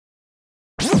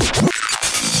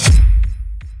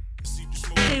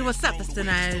what's up? It's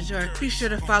Danaya Azure. Be sure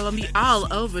to follow me all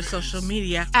over social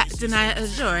media at Danaya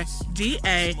Azure,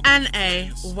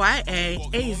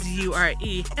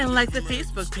 DANAYAAZURE, and like the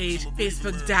Facebook page,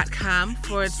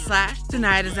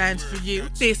 facebook.com/Danaya Designs for You,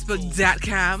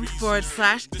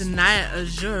 facebook.com/Danaya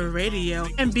Azure Radio,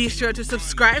 and be sure to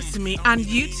subscribe to me on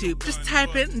YouTube. Just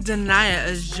type in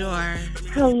Danaya Azure.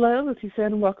 Hello, Letitia,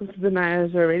 and welcome to Danaya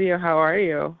Azure Radio. How are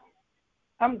you?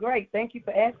 I'm great. Thank you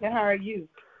for asking. How are you?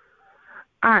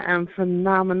 I am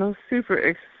phenomenal, super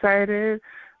excited.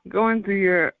 Going through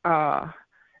your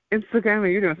Instagram,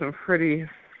 and you're doing some pretty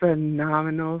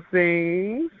phenomenal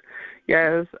things.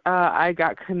 Yes, I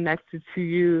got connected to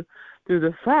you through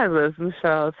the fabulous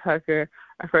Michelle Tucker,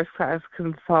 our first-class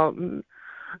consultant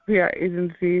via our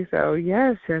agency. So,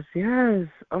 yes. Oh,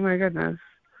 my goodness.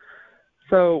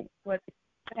 So, what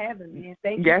having me?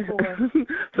 Thank yes. you for.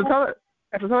 So tell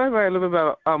everybody a little bit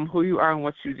about who you are and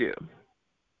what you do.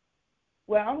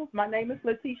 Well, my name is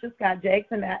Letitia Scott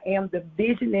Jackson. I am the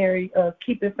visionary of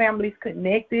Keeping Families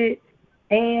Connected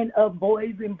and of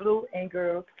Boys in Blue and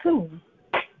Girls Too.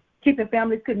 Keeping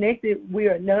Families Connected, we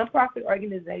are a nonprofit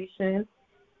organization,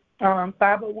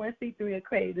 501c3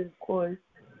 accredited, of course.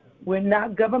 We're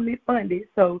not government funded,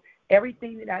 so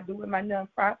everything that I do with my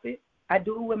nonprofit, I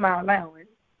do it with my allowance.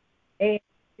 And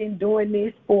I've been doing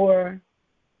this for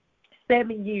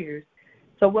 7 years.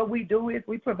 So what we do is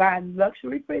we provide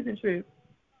luxury prison trips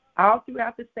all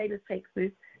throughout the state of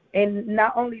Texas. And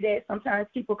not only that, sometimes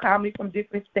people call me from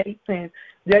different states and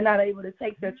they're not able to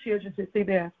take their children to see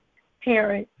their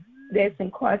parent that's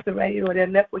incarcerated or they're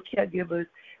left with caregivers.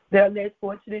 They're less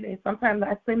fortunate, and sometimes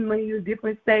I send them to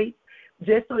different states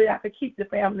just so that I can keep the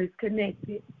families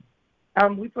connected.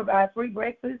 We provide free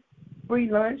breakfast, free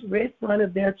lunch, restaurant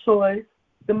of their choice,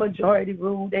 the majority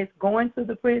rule that's going to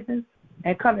the prisons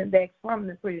and coming back from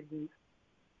the prisons.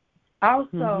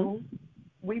 Also,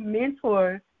 we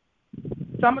mentor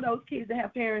some of those kids that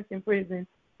have parents in prison.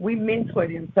 We mentor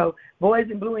them. So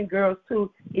Boys in Blue and Girls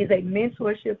Too is a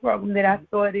mentorship program that I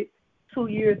started 2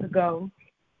 years ago,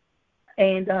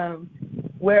 and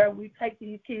where we take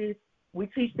these kids, we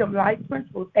teach them life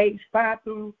principles, age 5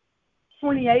 through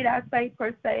 28, I say,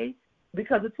 per se,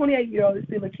 because a 28-year-old is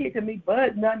still a kid to me,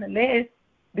 but nonetheless,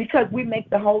 because we make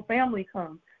the whole family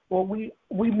come, or we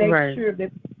make sure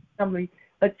that the family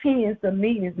attends the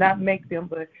meetings, not make them,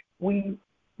 but we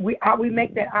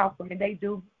make that offer, and they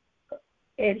do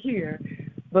adhere.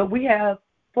 But we have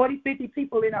 40, 50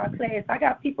 people in our class. I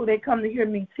got people that come to hear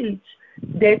me teach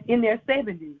that's in their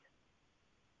 70s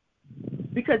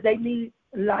because they need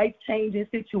life-changing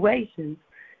situations.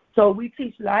 So we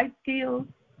teach life skills.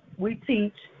 We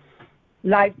teach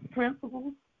life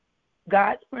principles,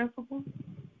 God's principles.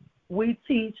 We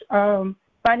teach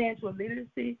financial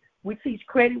literacy. We teach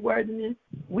credit worthiness.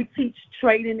 We teach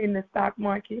trading in the stock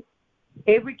market.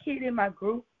 Every kid in my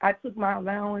group, I took my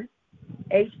allowance,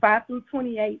 age 5 through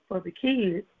 28 for the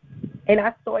kids, and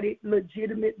I started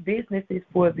legitimate businesses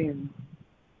for them.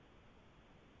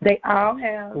 They all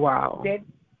have that,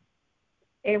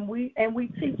 and we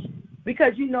teach,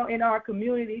 because, you know, in our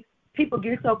community, people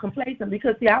get so complacent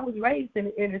because, see, I was raised in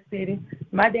the inner city.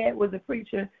 My dad was a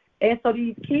preacher, and so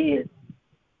these kids,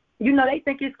 you know, they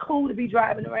think it's cool to be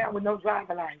driving around with no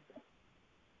driver license.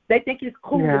 They think it's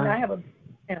cool to not have a,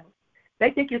 you know, they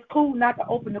think it's cool not to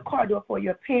open the car door for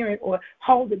your parent or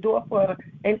hold the door for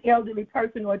an elderly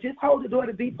person or just hold the door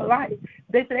to be polite.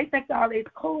 They think all that's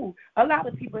cool. A lot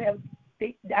of people have,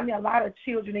 a lot of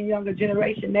children in younger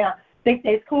generation now think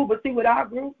that's cool. But see, with our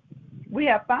group, we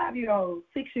have 5-year-olds,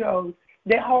 6-year-olds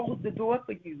that hold the door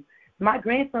for you. My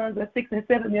grandsons are 6 and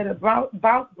 7. They're the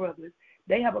Boss brothers.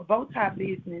 They have a bow tie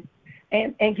business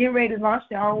and get ready to launch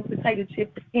their own potato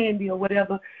chip candy or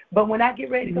whatever. But when I get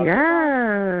ready to go to the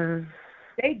car,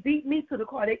 they beat me to the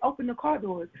car. They open the car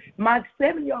doors. My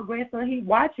 7-year-old grandson, he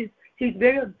watches. He's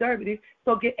very observative.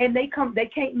 They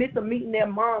can't miss a meeting their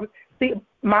moms. See,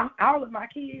 all of my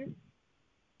kids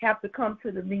have to come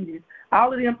to the meetings.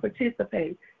 All of them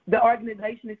participate. The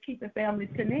organization is Keeping Families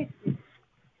Connected.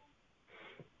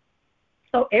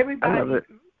 So everybody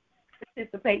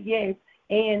participate, yes.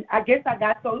 And I guess I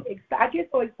get so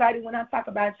excited when I talk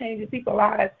about changing people's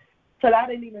lives, till I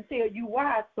didn't even tell you why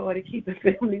I started Keeping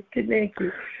Families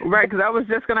Connected. Right, because I was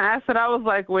just going to ask that. I was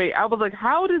like,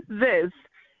 how did this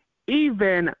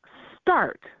even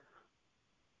start?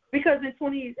 Because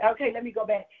let me go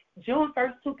back. June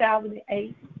 1st,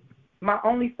 2008, my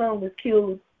only son was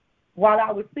killed while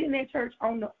I was sitting at church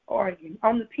on the organ,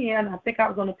 on the piano. I think I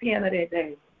was on the piano that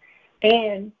day.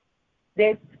 And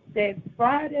that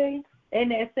Friday and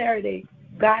that Saturday,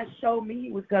 God showed me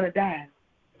he was going to die.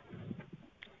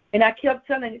 And I kept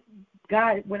telling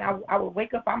God, when I would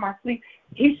wake up out my sleep,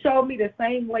 he showed me the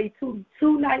same way two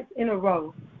nights in a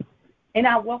row. And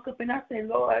I woke up and I said,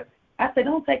 Lord,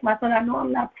 don't take my son. I know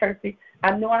I'm not perfect.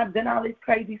 I know I've done all this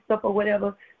crazy stuff or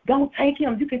whatever. Don't take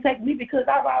him. You can take me because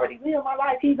I've already lived my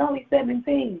life. He's only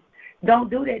 17. Don't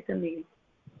do that to me.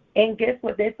 And guess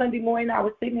what? That Sunday morning I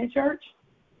was sitting in church.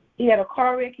 He had a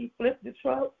car wreck. He flipped the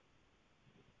truck.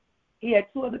 He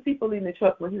had 2 other people in the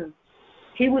truck with him.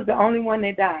 He was the only one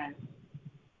that died.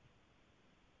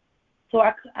 So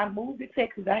I moved to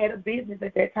Texas. I had a business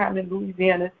at that time in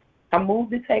Louisiana. I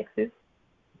moved to Texas,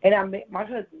 and I met my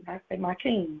husband. I said, my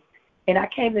king. And I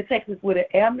came to Texas with an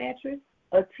air mattress,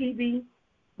 a TV,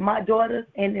 my daughters,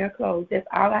 and their clothes. That's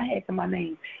all I had to my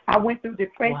name. I went through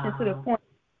depression to the point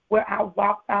where I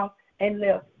walked out and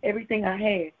left everything I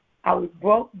had. I was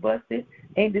broke, busted,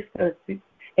 and disgusted.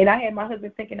 And I had my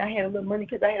husband thinking I had a little money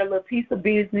because I had a little piece of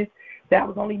business that I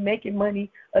was only making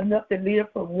money enough to live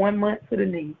from 1 month to the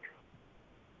next.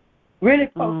 Really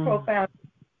profound.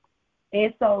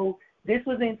 And so this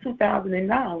was in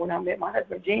 2009 when I met my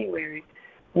husband, January.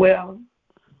 Well,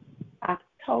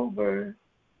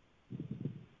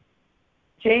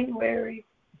 January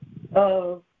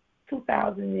of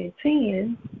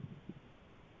 2010,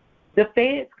 the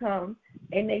feds come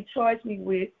and they charged me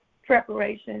with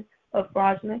preparation of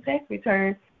fraudulent tax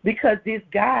returns because this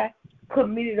guy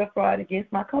committed a fraud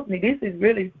against my company. This is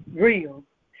really real.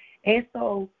 And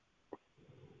so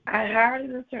I hired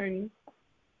an attorney.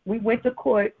 We went to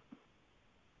court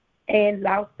and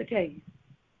lost the case.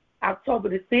 October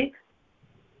the 6th,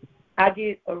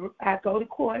 I go to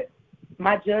court.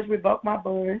 My judge revoked my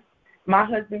bond. My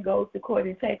husband goes to court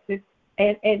in Texas,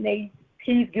 and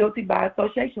he's guilty by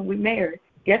association. We married.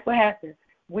 Guess what happened?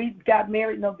 We got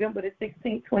married November the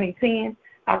 16th, 2010.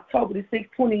 October the 6th,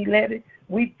 2011,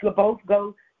 we both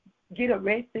go get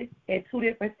arrested in 2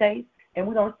 different states, and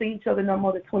we don't see each other no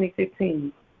more than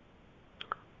 2015.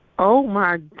 Oh,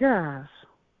 my gosh.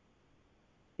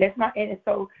 And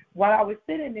so while I was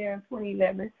sitting there in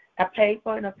 2011, I paid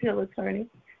for an appeal attorney,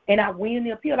 and I win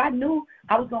the appeal. I knew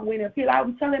I was going to win the appeal. I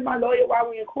was telling my lawyer while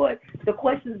we were in court the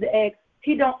questions to ask.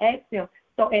 He don't ask them.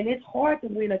 So, and it's hard to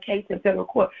win a case in federal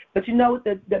court. But you know what?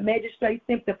 The magistrate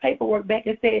sent the paperwork back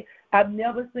and said, I've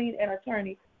never seen an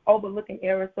attorney overlooking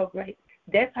errors so great.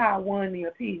 That's how I won the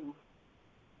appeal.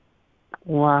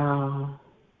 Wow.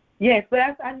 Yes, but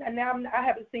I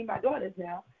haven't seen my daughters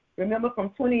now. Remember from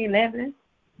 2011?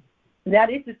 Now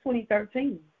this is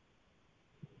 2013.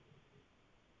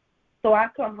 So I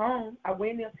come home. I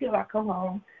win the appeal. I come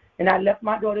home, and I left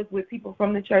my daughters with people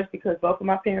from the church because both of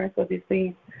my parents are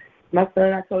deceased. My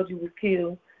son, I told you, was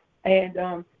killed.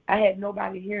 And I had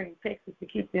nobody here in Texas to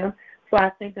keep them. So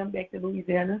I sent them back to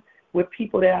Louisiana with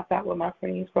people that I thought were my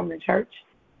friends from the church.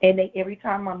 And every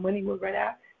time my money would run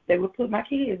out, they would put my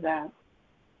kids out.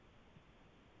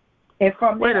 And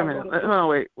from wait a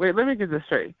minute. Wait. Let me get this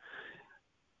straight.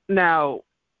 Now,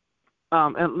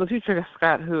 and Letitia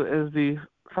Scott, who is the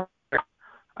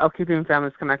of Keeping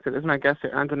Families Connected, is my guest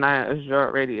here on Danaya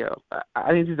Azure Radio.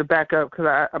 I need you to back up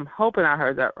because I'm hoping I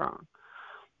heard that wrong.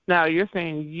 Now you're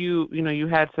saying you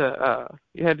had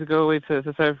to go away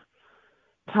to serve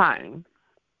time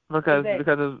because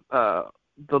of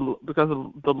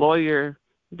the lawyer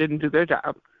didn't do their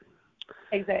job.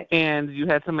 Exactly. And you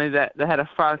had somebody that had a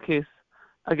fraud case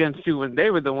against you when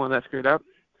they were the one that screwed up.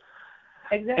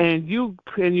 Exactly. And you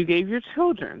gave your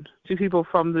children to people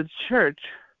from the church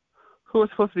who were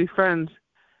supposed to be friends,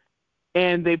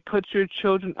 and they put your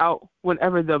children out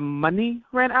whenever the money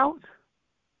ran out?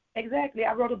 Exactly.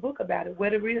 I wrote a book about it, where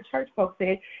the real church folks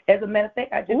said. As a matter of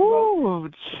fact, I just wrote. Ooh,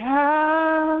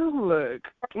 child, look.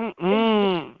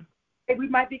 We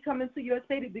might be coming to your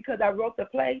city because I wrote the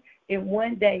play in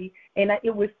one day, and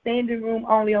it was standing room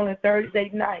only on a Thursday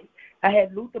night. I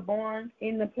had Luther Barnes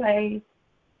in the play,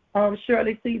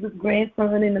 Shirley Caesar's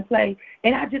grandson in the play,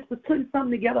 and I just was putting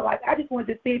something together. Like I just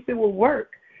wanted to see if it would work.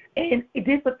 And it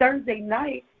did for Thursday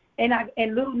night, and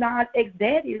Little Nas X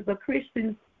Daddy is a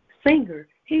Christian singer.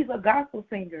 He's a gospel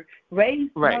singer.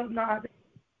 Raised Little Nas.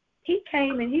 He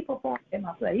came and he performed at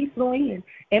my play. He flew in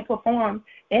and performed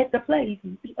at the play,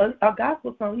 a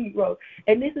gospel song he wrote.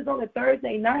 And this is on a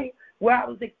Thursday night where I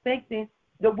was expecting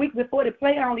the week before the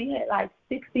play I only had like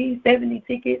 60, 70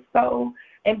 tickets sold.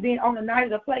 And then on the night of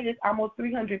the play, there's almost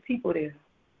 300 people there.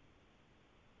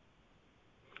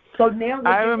 So now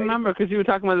I remember because you were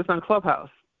talking about this on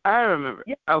Clubhouse. I remember.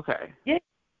 Yeah. Okay. Yeah.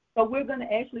 So we're going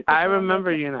to actually. I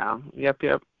remember you now. Yep.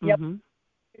 Mm-hmm.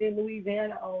 In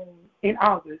Louisiana in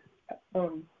August.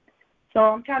 So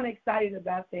I'm kind of excited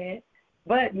about that.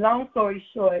 But long story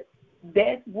short,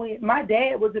 that's when my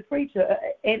dad was a preacher,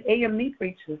 an AME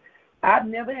preacher. I've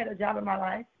never had a job in my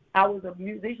life. I was a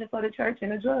musician for the church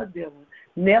and a drug dealer.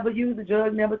 Never used a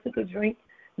drug, never took a drink,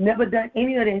 never done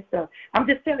any of that stuff. I'm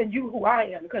just telling you who I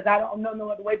am because I don't know no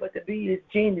other way but to be is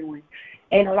genuine.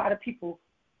 And a lot of people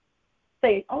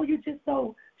say, oh, you're just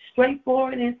so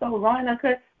straightforward and so raw and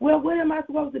uncut. Well, what am I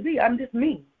supposed to be? I'm just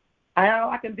me. All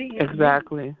I can be is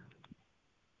exactly. Me.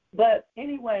 But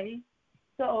anyway,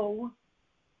 so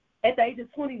at the age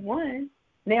of 21,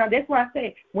 now that's why I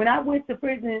say when I went to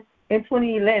prison in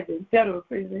 2011, federal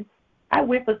prison, I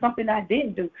went for something I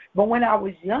didn't do. But when I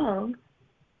was young,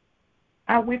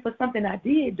 I went for something I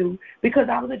did do because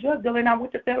I was a drug dealer, and I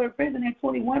went to federal prison at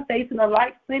 21 facing a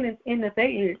life sentence in the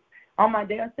Fed. On my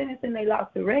day of sentencing, they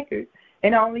lost the record,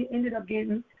 and I only ended up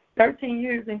getting 13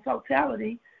 years in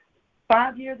totality,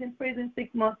 5 years in prison,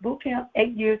 6 months boot camp,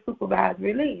 8 years supervised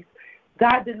release.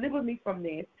 God delivered me from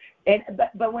this.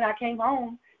 But when I came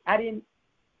home, I'll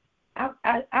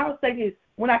say this.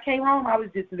 When I came home, I was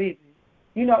just living.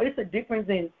 You know, it's a difference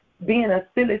in being a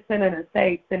citizen and a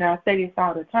state, and I say this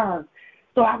all the time.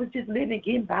 So I was just living,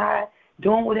 getting by,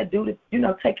 doing what I do to, you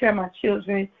know, take care of my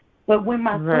children. But when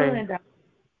my son died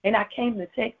and I came to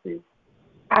Texas,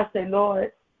 I said,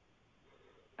 Lord,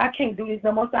 I can't do this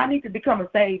no more, so I need to become a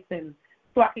saved sinner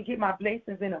so I can get my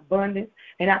blessings in abundance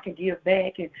and I can give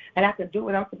back and I can do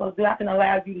what I'm supposed to do. I can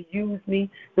allow you to use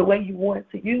me the way you want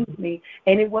to use me.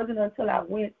 And it wasn't until I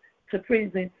went to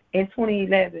prison in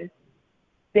 2011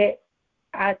 that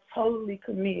I totally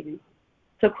committed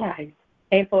to Christ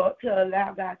and to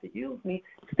allow God to use me.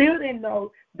 Still didn't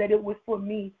know that it was for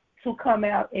me to come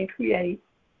out and create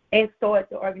and start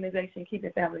the organization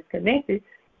Keeping Families Connected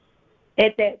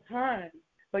at that time.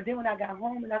 But then when I got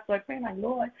home and I started praying, like,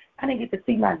 Lord, I didn't get to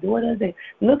see my daughters and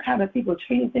look how the people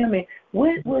treated them and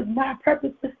what was my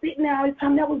purpose for sitting there all this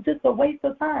time? That was just a waste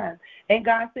of time. And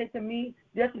God said to me,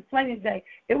 just explaining today,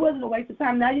 it wasn't a waste of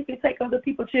time. Now you can take other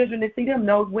people's children and see them,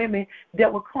 those women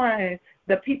that were crying.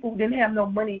 The people who didn't have no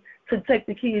money to take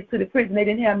the kids to the prison. They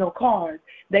didn't have no cars.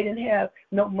 They didn't have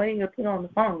no money to put on the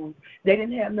phones. They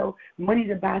didn't have no money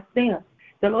to buy stamps.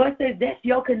 The Lord says that's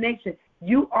your connection.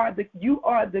 You are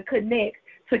the connect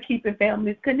to Keeping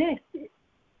Families Connected.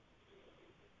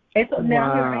 And so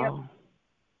now here I am,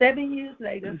 7 years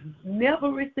later, never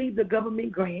received a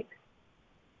government grant.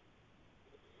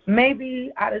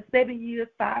 Maybe out of 7 years,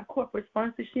 5 corporate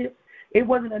sponsorships. It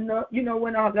wasn't enough, you know,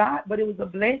 wasn't a lot, but it was a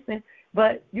blessing.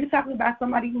 But you're talking about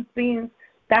somebody who spends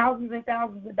thousands and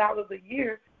thousands of dollars a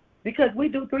year because we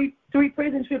do three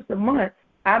prison trips a month.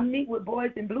 I meet with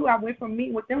Boys in Blue. I went from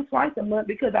meeting with them twice a month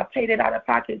because I paid it out of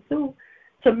pocket too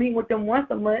to meet with them once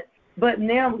a month. But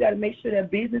now we got to make sure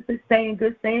that businesses stay in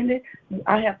good standing.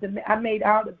 I made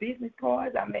all the business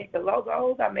cards. I made the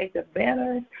logos. I made the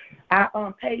banners. I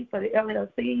paid for the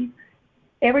LLCs.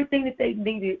 Everything that they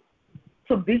needed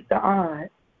to beat the odds,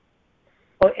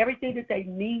 or everything that they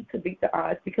need to beat the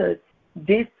odds, because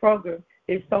this program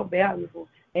is so valuable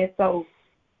and so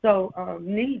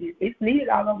needed. It's needed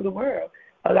all over the world.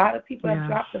 A lot of people have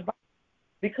dropped the ball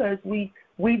because we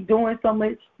doing so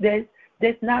much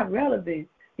that's not relevant.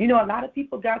 You know, a lot of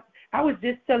people I was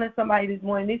just telling somebody this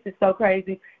morning, this is so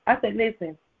crazy. I said,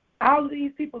 listen, all of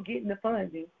these people getting the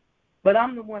funding, but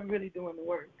I'm the one really doing the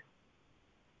work.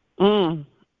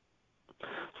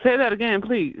 Say that again,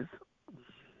 please.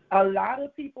 A lot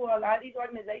of these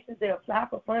organizations, they apply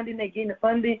for funding, they getting the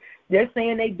funding, they're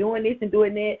saying they doing this and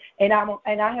doing that, and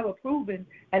I have a proven,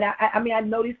 and I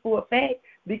know this for a fact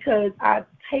because I've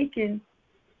taken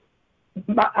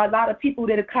a lot of people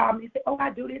that have called me and say, oh,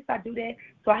 I do this, I do that.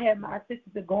 So I have my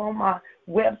assistant to go on my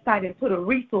website and put a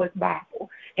resource Bible.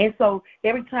 And so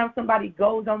every time somebody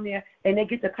goes on there and they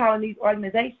get to calling these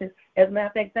organizations, as a matter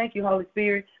of fact, thank you, Holy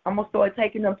Spirit, I'm going to start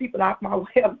taking them people off my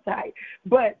website.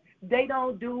 But they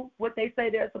don't do what they say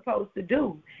they're supposed to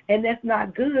do. And that's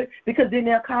not good because then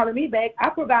they're calling me back. I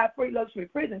provide free luxury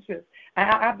prison trips.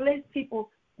 I bless people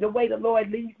the way the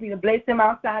Lord leads me to bless them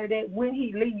outside of that when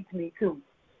he leads me to.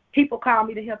 People call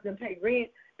me to help them pay rent.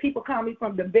 People call me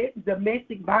from the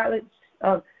domestic violence,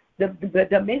 the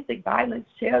domestic violence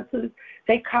shelters.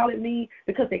 They calling me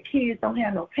because their kids don't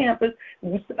have no Pampers.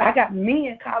 I got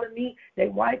men calling me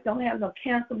their wives don't have no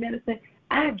cancer medicine.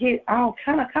 I get all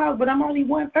kind of calls, but I'm only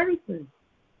one person.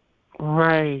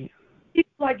 Right.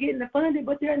 People are getting the funding,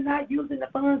 but they're not using the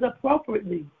funds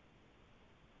appropriately.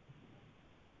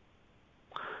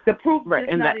 The proof right, is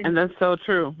and not and that's so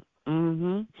true.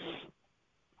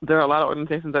 There are a lot of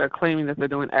organizations that are claiming that they're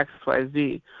doing X, Y,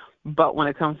 Z, but when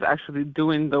it comes to actually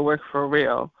doing the work for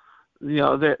real, you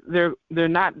know, they're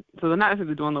not. So they're not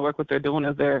actually doing the work. What they're doing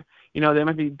is they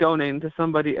might be donating to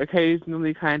somebody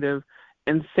occasionally, kind of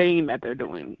insane that they're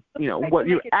doing. You know what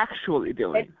you're actually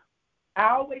doing. I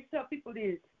always tell people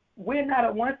this. We're not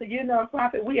a once-a-year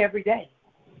nonprofit. We every day.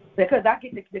 Because I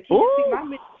get the kids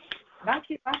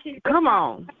see my kids. Come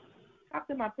on. Talk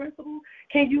to my principal.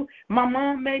 My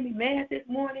mom made me mad this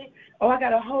morning. Oh, I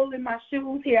got a hole in my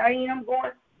shoes. Here I am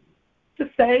going to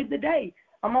save the day.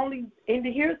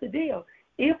 Here's the deal.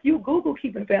 If you Google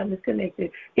Keeping Families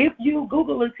Connected, if you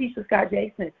Google Letitia Scott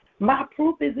Jackson, my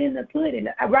proof is in the pudding.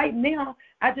 Right now,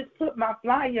 I just put my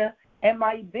flyer and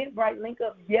my Eventbrite link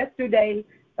up yesterday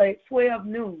at 12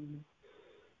 noon.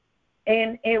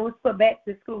 And it was for back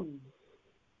to school.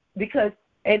 Because,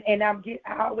 I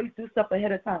always do stuff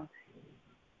ahead of time.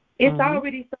 It's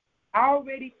already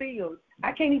filled.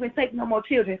 I can't even take no more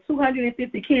children.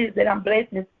 250 kids that I'm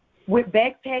blessing with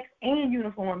backpacks and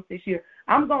uniforms this year.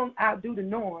 I'm going to outdo the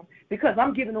norm because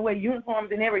I'm giving away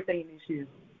uniforms and everything this year.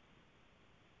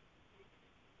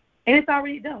 And it's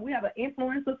already done. We have an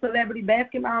influencer celebrity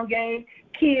basketball game,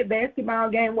 kid basketball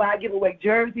game where I give away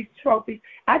jerseys, trophies.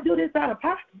 I do this out of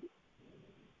pocket.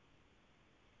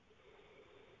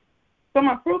 So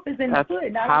my proof is in the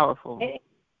pudding. That's powerful. And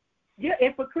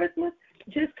for Christmas,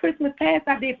 just Christmas past,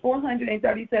 I did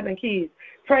 437 kids.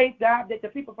 Praise God that the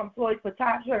people from Toys for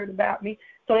Tots heard about me,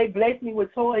 so they blessed me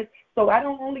with toys. So I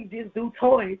don't only just do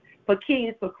toys for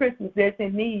kids for Christmas that's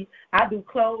in need. I do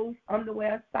clothes,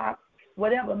 underwear, socks,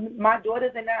 whatever. My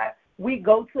daughters and I, we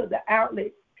go to the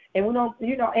outlets, and we don't,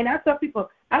 and I tell people,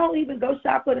 I don't even go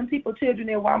shop for them people, children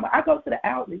in Walmart. I go to the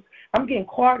outlets. I'm getting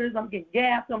quarters. I'm getting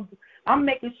gas. I'm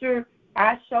making sure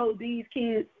I show these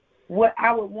kids what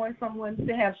I would want someone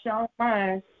to have shown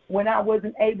mine when I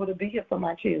wasn't able to be here for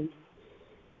my children.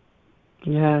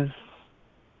 Yes.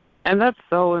 And that's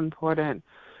so important.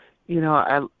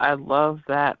 I love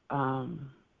that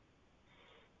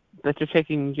that you're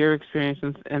taking your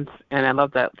experiences and I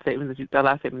love that that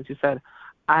last statement you said.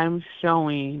 I'm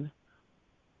showing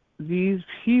these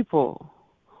people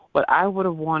what I would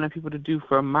have wanted people to do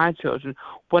for my children,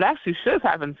 what actually should have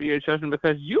happened for your children,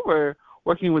 because you were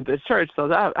working with the church. So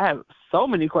I have so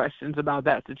many questions about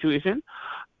that situation,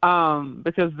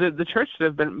 because the church should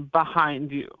have been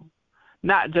behind you,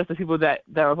 not just the people that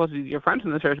were supposed to be your friends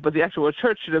in the church, but the actual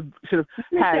church should have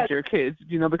had your kids,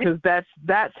 because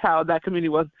that's how that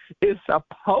community is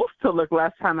supposed to look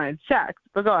last time I checked.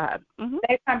 But go ahead. Mm-hmm.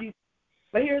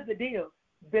 But here's the deal.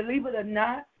 Believe it or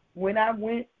not, when I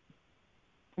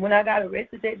got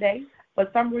arrested that day, for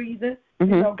some reason,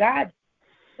 God,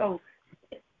 so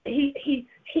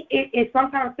it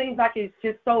sometimes seems like it's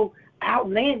just so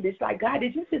outlandish. Like, God,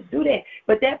 did you just do that?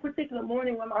 But that particular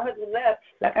morning when my husband left,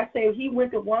 like I said, he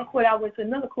went to one court, I went to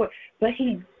another court. But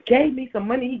he gave me some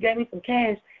money, he gave me some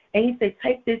cash, and he said,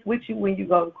 take this with you when you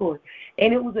go to court.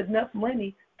 And it was enough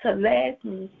money to last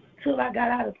me till I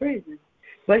got out of prison.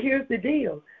 But here's the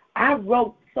deal. I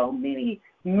wrote so many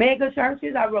mega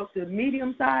churches. I wrote the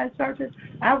medium-sized churches.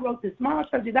 I wrote the small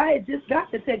churches. I had just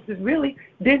got to Texas, really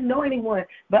didn't know anyone,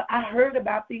 but I heard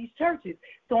about these churches.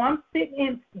 So I'm sitting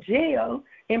in jail,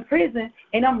 in prison,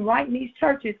 and I'm writing these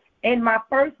churches, and my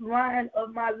first line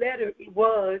of my letter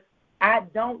was, I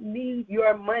don't need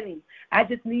your money. I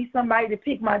just need somebody to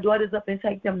pick my daughters up and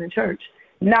take them to church.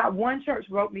 Not one church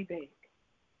wrote me back.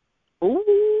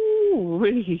 Ooh,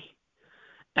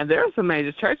 and there are some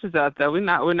major churches out there.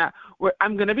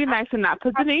 I'm going to be nice and not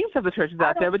put the names of the churches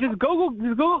out there, but just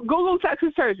Google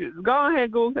Texas churches. Go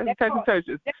ahead, Google Texas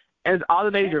churches. And it's all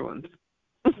the major ones.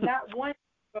 Not one.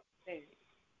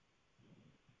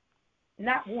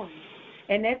 Not one.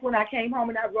 And that's when I came home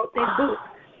and I wrote that book.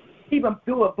 Even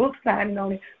do a book signing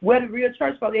on it. Where the Real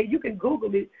Church Folk. You can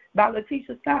Google it by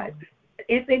Letitia Scott.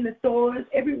 It's in the stores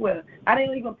everywhere. I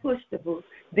didn't even push the book.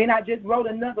 Then I just wrote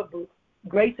another book,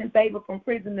 Grace and Favor from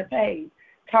Prison to Paid.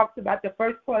 Talks about the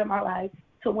first part of my life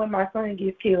to when my son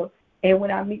gets killed and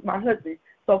when I meet my husband.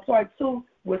 So part 2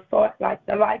 will start like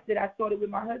the life that I started with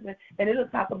my husband, and it'll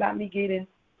talk about me getting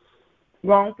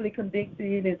wrongfully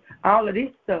convicted and all of this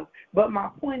stuff. But my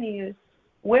point is,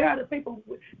 where are the people?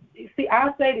 See,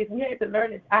 I'll say this. We had to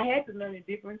learn it. I had to learn the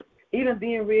difference, even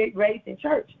being raised in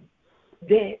church,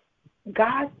 that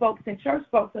God's folks and church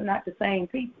folks are not the same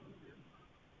people.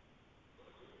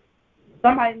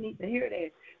 Somebody needs to hear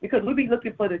that, because we be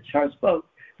looking for the church folks,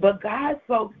 but God's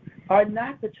folks are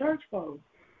not the church folks.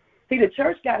 See, the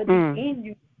church got to be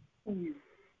in you.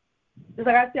 Just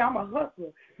like I said, I'm a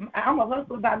hustler. I'm a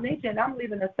hustler by nature, and I'm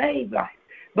living a saved life.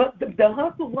 But the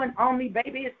hustle wasn't on me,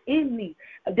 baby. It's in me.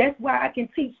 That's why I can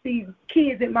teach these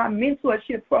kids in my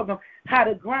mentorship program how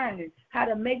to grind, how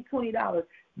to make $20.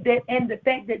 And the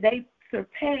fact that they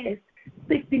surpassed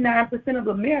 69% of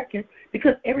Americans,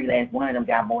 because every last one of them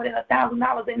got more than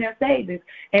 $1,000 in their savings.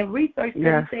 And research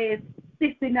says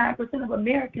 69% of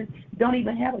Americans don't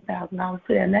even have $1,000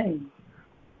 to their name.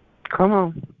 Come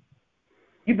on.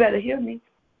 You better hear me.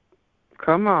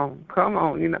 Come on.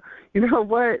 You know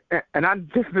what? And I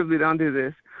definitely don't do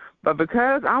this, but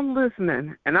because I'm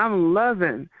listening and I'm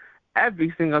loving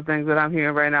every single thing that I'm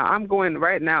hearing right now, I'm going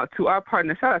right now to our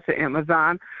partner. Shout out to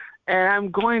Amazon. And I'm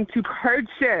going to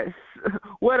purchase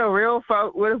what a real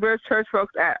church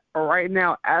folks at right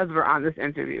now as we're on this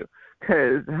interview.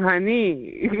 Because,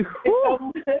 honey.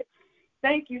 So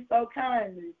thank you so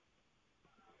kindly.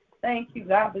 Thank you.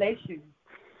 God bless you.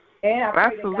 And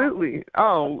I absolutely.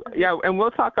 Oh, yeah, and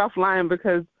we'll talk offline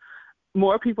because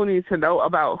more people need to know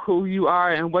about who you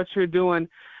are and what you're doing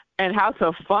and how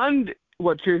to fund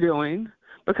what you're doing.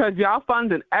 Because y'all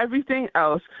funding everything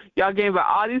else. Y'all gave out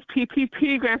all these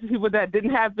PPP grants to people that didn't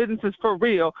have businesses for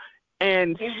real,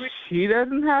 and she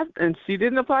doesn't have, and she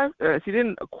didn't apply. She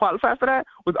didn't qualify for that.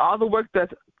 With all the work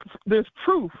there's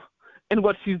proof in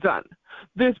what she's done.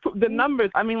 There's the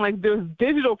numbers. I mean, like there's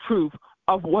digital proof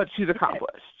of what she's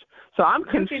accomplished. So I'm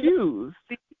confused.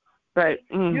 Right?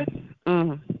 You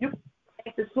can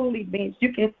see the school events.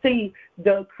 You can see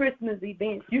the Christmas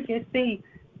events. You can see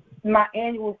my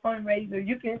annual fundraiser.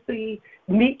 You can see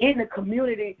me in the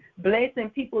community blessing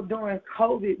people during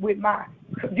COVID with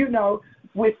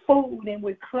with food and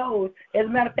with clothes. As a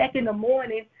matter of fact, in the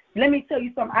morning, let me tell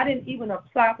you something. I didn't even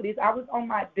apply for this. I was on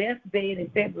my deathbed in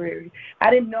February.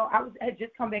 I didn't know. I had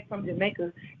just come back from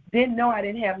Jamaica. Didn't know I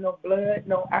didn't have no blood,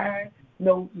 no iron,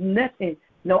 no nothing,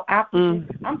 no oxygen.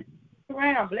 I'm just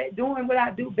around doing what I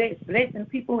do best, blessing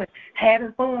people and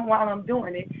having fun while I'm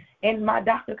doing it. And my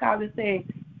doctor called and said,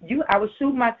 I was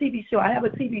shooting my TV show. I have a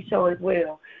TV show as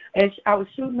well. And I was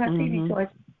shooting my TV show. And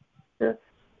she said,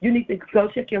 you need to go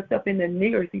check yourself in the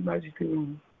nearest emergency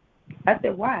room. I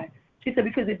said, why? She said,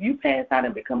 because if you pass out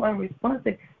and become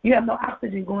unresponsive, you have no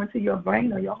oxygen going to your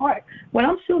brain or your heart. When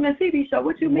I'm shooting a TV show,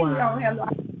 what you mean you don't have no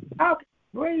oxygen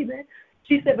breathing?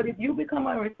 She said, but if you become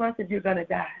unresponsive, you're going to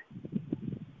die.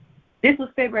 This was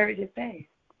February just passed.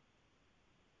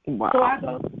 Wow. So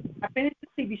I finished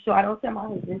the TV show. I don't tell my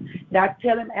husband. I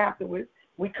tell him afterwards.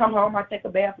 We come home. I take a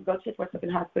bath and go check myself in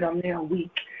the hospital. I'm there a week.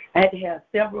 I had to have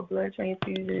several blood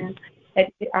transfusions, had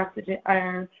to get oxygen,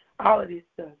 iron, all of this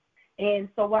stuff. And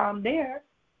so while I'm there,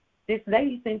 this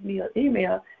lady sends me an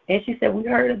email, and she said, we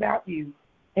heard about you.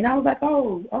 And I was like,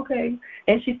 oh, okay.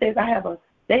 And she says,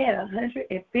 they had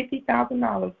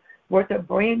 $150,000 worth of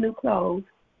brand new clothes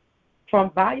from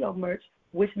Bio Merch,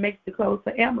 which makes the clothes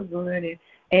for Amazon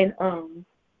and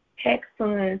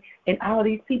Hexon and all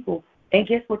these people. And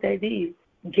guess what they did?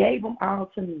 Gave them all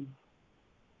to me.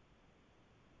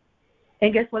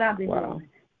 And guess what I've been doing?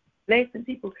 Blessing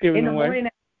people. In the morning,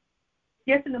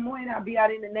 I'll be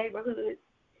out in the neighborhood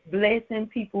blessing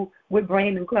people with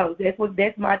brand new clothes.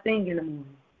 That's my thing in the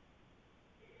morning.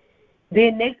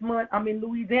 Then next month, I'm in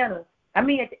Louisiana. At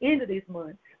the end of this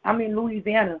month, I'm in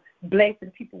Louisiana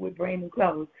blessing people with brand new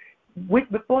clothes. Which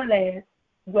before last,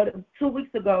 2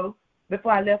 weeks ago,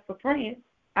 before I left for France,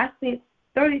 I sent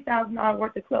 $30,000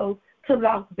 worth of clothes to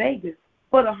Las Vegas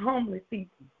for the homeless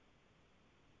people.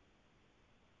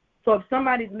 So if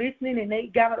somebody's listening and they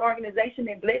got an organization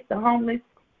that bless the homeless,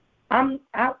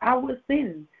 I will send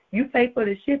them. You pay for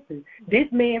the shipping. This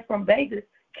man from Vegas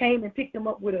came and picked him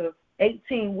up with a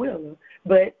 18-wheeler.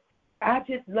 But I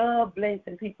just love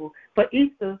blessing people. For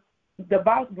Easter, the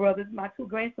Boss brothers, my two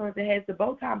grandsons that has the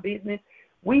bow tie business,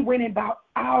 we went and bought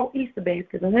all Easter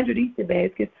baskets, 100 Easter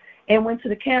baskets, and went to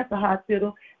the cancer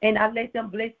hospital, and I let them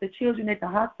bless the children at the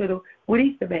hospital with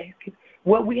Easter baskets.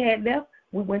 What we had left,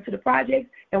 we went to the projects,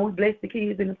 and we blessed the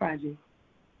kids in the project.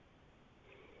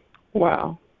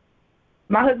 Wow.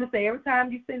 My husband said, every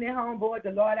time you send that homeboy,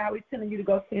 the Lord always telling you to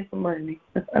go spend some money.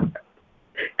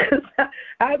 Because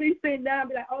I'll be sitting down and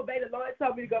be like, oh, baby, the Lord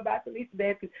told me to go buy some Easter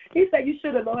baskets. He said, you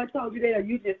should have, the Lord told you that, or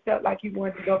you just felt like you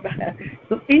wanted to go buy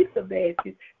some Easter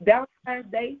baskets.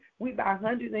 Valentine's Day, we buy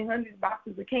hundreds and hundreds of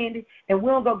boxes of candy, and we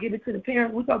don't go give it to the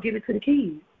parents. We go give it to the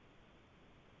kids.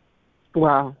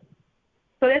 Wow.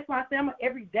 So that's why I say I'm an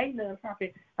everyday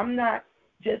nonprofit. I'm not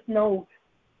just once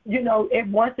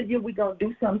a year we're going to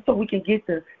do something so we can get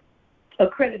the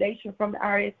accreditation from the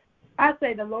IRS. I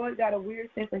say the Lord got a weird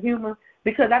sense of humor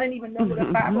because I didn't even know what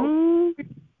a 501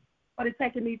 started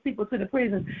taking these people to the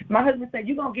prison. My husband said,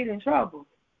 you're going to get in trouble.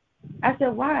 I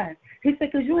said, why? He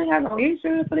said, because you ain't got no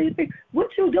insurance for these people. What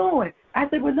you doing? I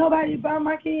said, well, nobody buy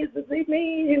my kids to see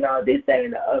me, this, that,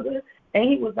 and the other. And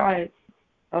he was like,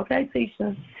 okay,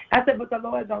 Tisha. I said, but the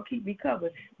Lord's going to keep me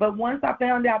covered. But once I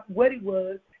found out what it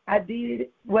was, I did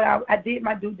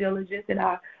my due diligence, and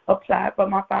I applied for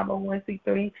my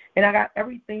 501c3, and I got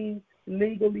everything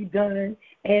legally done.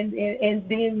 And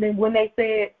then when they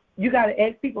said, you got to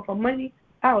ask people for money,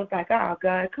 I was like, oh,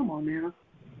 God, come on now.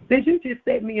 Did you just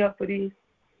set me up for this?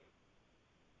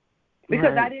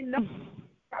 Because I didn't know.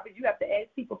 Probably you have to ask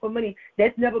people for money.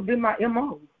 That's never been my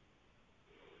MO.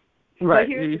 Right.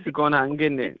 You're used to going out and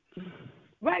getting it.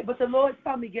 Right, but the Lord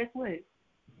told me, guess what?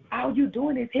 All you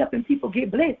doing is helping people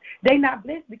get blessed. They not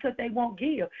blessed because they won't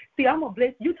give. See, I'm a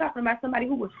blessed. You talking about somebody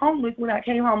who was homeless when I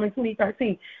came home in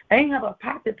 2013. I ain't have a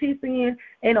pot to piss in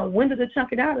and a window to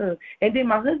chunk it out of. And then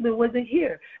my husband wasn't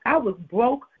here. I was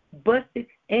broke, busted,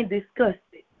 and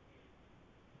disgusted.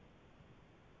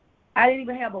 I didn't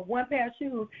even have a one pair of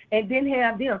shoes and didn't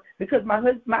have them because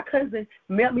my cousin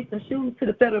mailed me some shoes to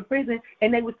the federal prison,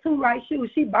 and they was two right shoes.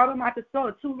 She bought them out the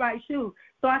store, two right shoes.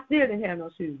 So I still didn't have no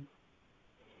shoes.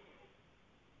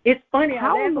 It's funny.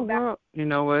 How in the world? You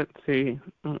know what? See,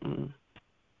 man,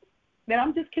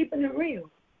 I'm just keeping it real.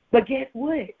 But guess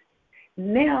what?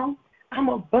 Now I'm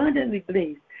abundantly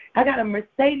blessed. I got a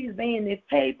Mercedes van that's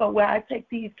paid for where I take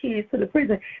these kids to the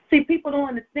prison. See, people don't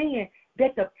understand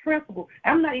that the principle.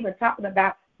 I'm not even talking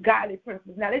about godly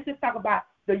principles. Now let's just talk about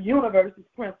the universe's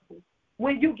principles.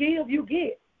 When you give, you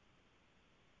get.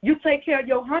 You take care of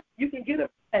your home, you can get a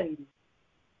Mercedes.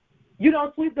 You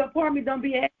don't sweep the apartment, don't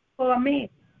be asking for a man.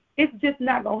 It's just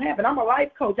not going to happen. I'm a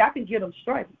life coach. I can get them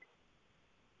straight.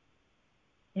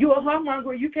 You a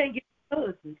homeowner, you can't get a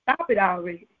husband. Stop it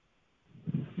already.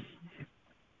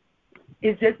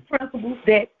 It's just principles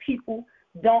that people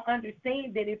don't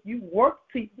understand, that if you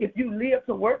live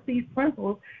to work these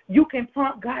principles, you can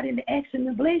prompt God into action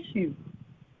and bless you.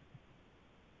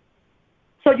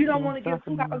 So you don't want to get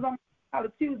 $2 on my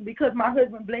Tuesday because my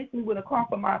husband blessed me with a car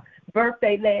for my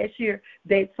birthday last year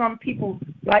that some people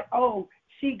like, oh,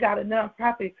 she got a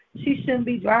nonprofit. She shouldn't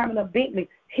be driving a Bentley.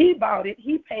 He bought it.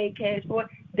 He paid cash for it.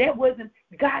 That wasn't,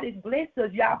 God has blessed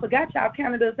us. Y'all forgot y'all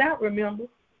counted us out, remember?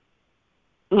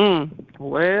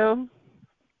 Well.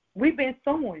 We've been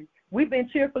sowing. We've been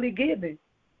cheerfully giving.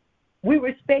 We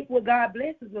respect what God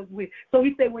blesses us with. So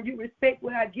he said, when you respect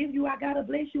what I give you, I got to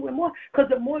bless you with more. Because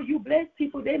the more you bless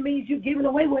people, that means you're giving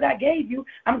away what I gave you.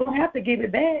 I'm going to have to give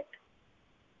it back.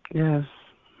 Yes.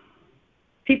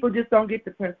 People just don't get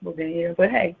the principle in here.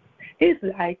 But, hey, it's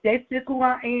like that's just who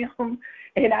I am.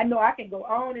 And I know I can go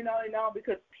on and on and on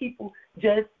because people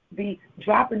just be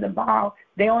dropping the ball.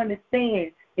 They don't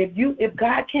understand. If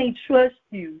God can't trust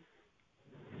you,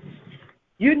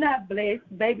 you're not blessed,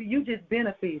 baby. You just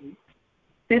benefited.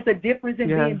 There's a difference in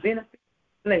being benefited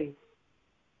and blessed.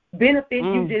 Benefit,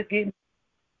 you just get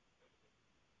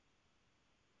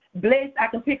blessed. I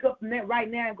can pick up from that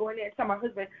right now and go in there and tell my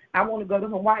husband I want to go to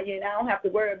Hawaii, and I don't have to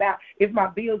worry about if my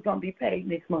bill's going to be paid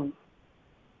next month.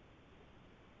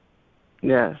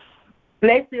 Yes.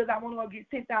 Blessed is I want to go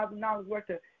get $10,000 worth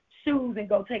of shoes and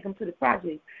go take them to the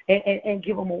project and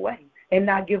give them away and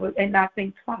not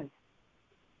think twice.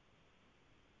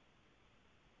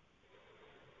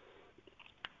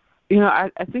 You know,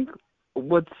 I think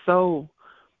what's so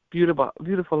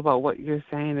beautiful about what you're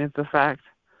saying is the fact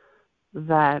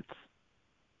that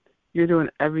you're doing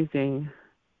everything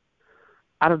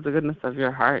out of the goodness of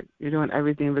your heart. You're doing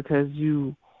everything because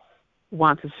you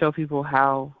want to show people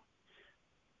how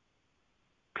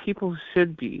people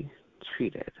should be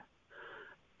treated.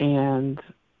 And,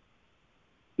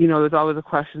 you know, there's always the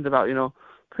questions about, you know,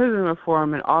 prison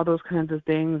reform and all those kinds of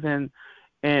things and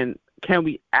can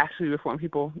we actually reform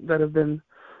people that have been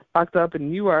locked up?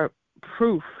 And you are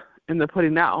proof in the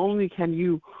pudding. Not only can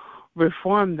you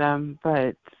reform them,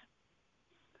 but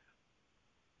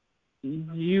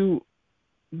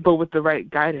with the right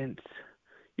guidance,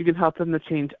 you can help them to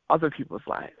change other people's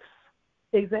lives.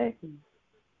 Exactly.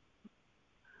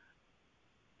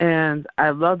 And I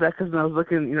love that because when I was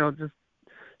looking, you know, just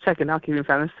checking out Keeping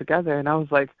Families Together, and I was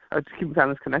like, Keeping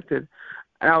Families Connected.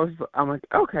 And I'm like,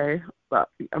 okay. But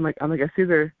I'm like, I see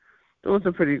they're doing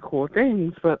some pretty cool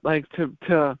things, but like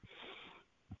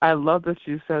I love that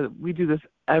you said we do this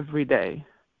every day.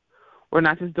 We're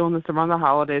not just doing this around the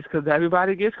holidays because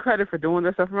everybody gets credit for doing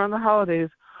their stuff around the holidays,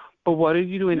 but what are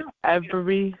you doing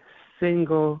every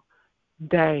single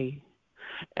day?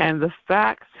 And the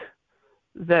fact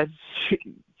that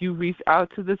you reach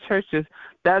out to the churches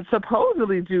that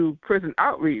supposedly do prison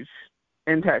outreach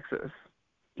in Texas.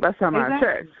 Last time I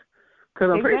checked. Because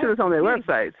I'm pretty sure it's on their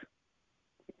websites.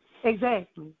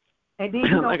 Exactly. And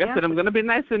then, like I said, I'm going to be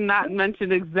nice and not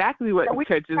mention exactly what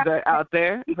churches are out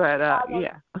there, but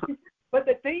yeah. But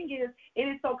the thing is, it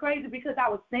is so crazy because I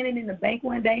was standing in the bank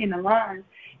one day in the line,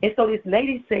 and so this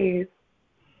lady says,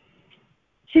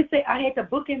 she said I had the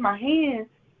book in my hand.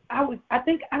 I was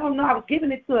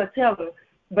giving it to a teller,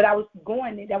 but I was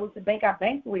going there. That was the bank I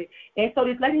banked with. And so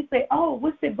this lady said, oh,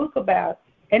 what's that book about?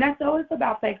 And I said, oh, it's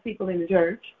about fake people in the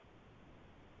church.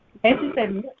 And she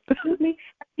said, excuse me?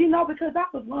 You know, because I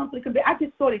was wrongfully convicted. I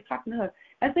just started talking to her.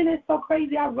 I said, it's so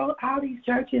crazy. I wrote all these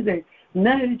churches, and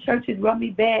none of the churches wrote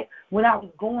me back when I was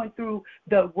going through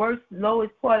the worst,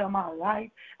 lowest part of my life.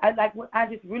 I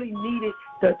just really needed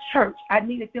the church. I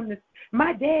needed them to.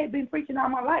 My dad had been preaching all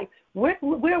my life. Where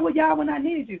were y'all when I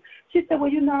needed you? She said, well,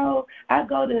 you know, I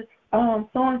go to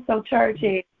so-and-so church,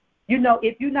 and, you know,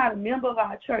 if you're not a member of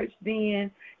our church, then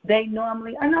they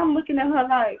normally, and I'm looking at her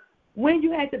like, when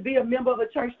you had to be a member of a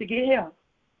church to get help?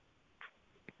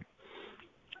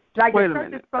 Like, wait a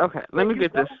minute. Okay, let me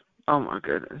get this. Oh, my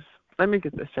goodness. Let me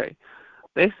get this straight.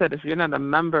 They said if you're not a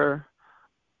member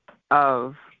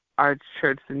of our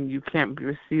church, then you can't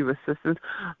receive assistance.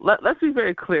 Let's be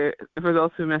very clear for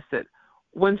those who missed it.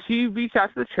 When she reached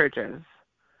out to the churches,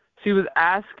 she was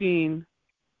asking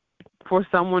for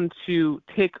someone to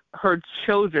take her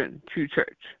children to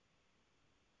church.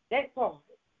 That's all.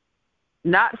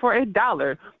 Not for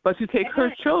 $1, but to take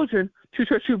her children to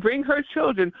church, to bring her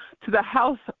children to the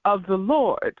house of the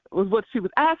Lord was what she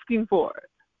was asking for.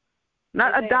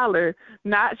 Not $1.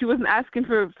 Not, she wasn't asking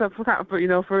for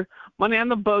for money on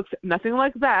the books, nothing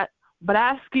like that, but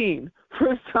asking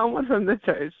for someone from the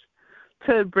church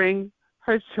to bring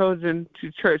her children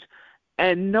to church,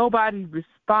 and nobody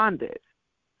responded.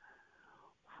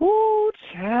 Ooh,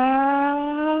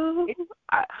 child.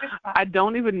 I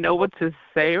don't even know what to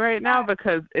say right now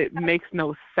because it makes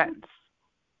no sense.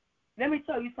 Let me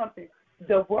tell you something.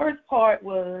 The worst part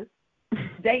was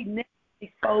they never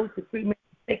exposed the premarital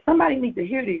sex. Somebody needs to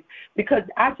hear this because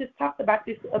I just talked about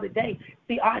this the other day.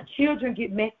 See, our children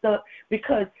get messed up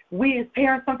because we as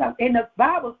parents sometimes, and the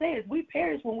Bible says we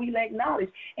perish when we lack knowledge.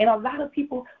 And a lot of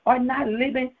people are not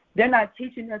living. They're not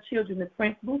teaching their children the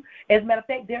principles. As a matter of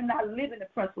fact, they're not living the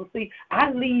principles. See, I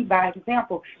lead by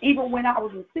example. Even when I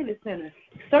was a city center,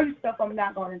 certain stuff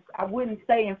I wouldn't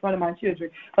say in front of my children.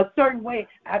 A certain way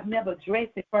I've never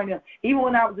dressed in front of them. Even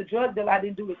when I was a drug dealer, I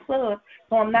didn't do the club,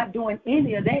 so I'm not doing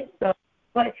any of that stuff.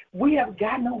 But we have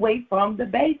gotten away from the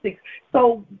basics.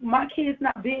 So my kids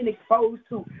not being exposed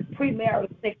to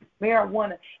premarital sex,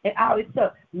 marijuana, and all this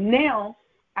stuff. Now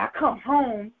I come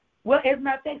home. Well, as a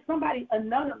matter of fact, somebody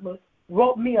anonymous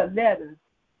wrote me a letter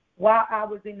while I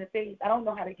was in the States. I don't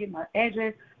know how to get my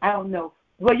address. I don't know.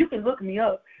 Well, you can look me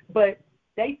up. But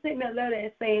they sent me a letter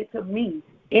and said to me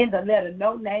in the letter,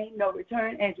 no name, no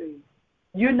return address.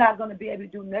 You're not going to be able to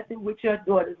do nothing with your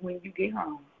daughters when you get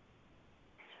home.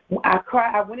 I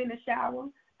cried. I went in the shower.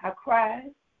 I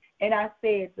cried. And I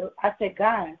said,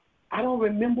 God, I don't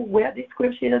remember where this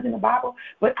scripture is in the Bible,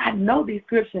 but I know this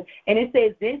scripture. And it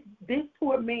says this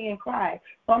poor man cried.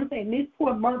 So I'm saying this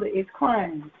poor mother is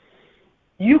crying.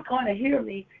 You're going to hear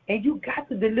me, and you got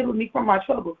to deliver me from my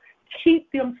trouble. Keep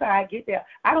them till I get there.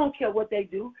 I don't care what they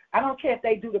do. I don't care if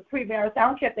they do the premarital. I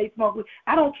don't care if they smoke weed.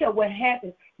 I don't care what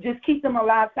happens. Just keep them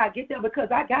alive till I get there because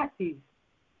I got this.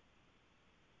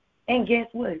 And guess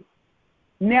what?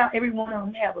 Now every one of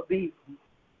them have a vehicle.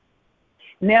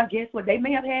 Now, guess what? They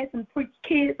may have had some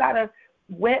kids out of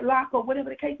wedlock or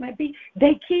whatever the case may be.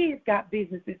 They kids got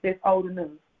businesses that's old enough.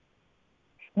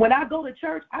 When I go to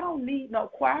church, I don't need no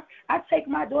choir. I take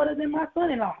my daughters and my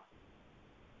son-in-law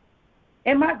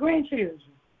and my grandchildren.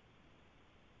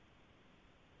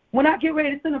 When I get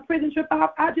ready to send a prison trip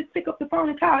off, I just pick up the phone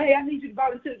and call, hey, I need you to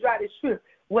volunteer to drive this trip,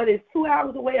 whether it's 2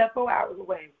 hours away or 4 hours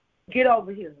away. Get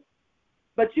over here.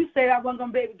 But you said I wasn't going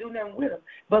to be able to do nothing with them.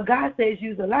 But God says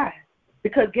you's alive.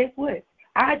 Because guess what?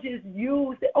 I just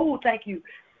used it. Oh, thank you.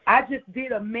 I just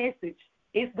did a message.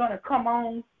 It's going to come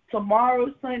on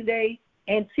tomorrow, Sunday,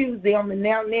 and Tuesday on the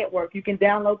Now Network. You can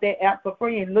download that app for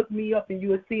free and look me up, and you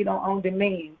will see it on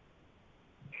demand.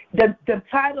 The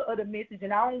title of the message,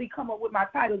 and I only come up with my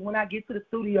titles when I get to the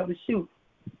studio to shoot.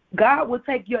 God will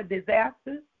take your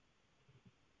disaster.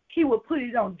 He will put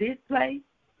it on display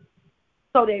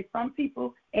so that some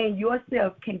people and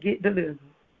yourself can get delivered.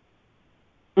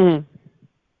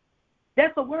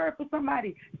 That's a word for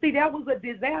somebody. See, that was a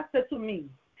disaster to me.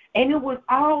 And it was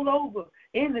all over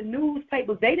in the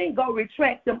newspapers. They didn't go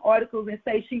retract them articles and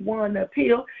say she won the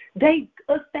appeal. They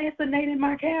assassinated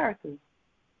my character.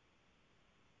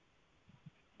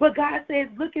 But God says,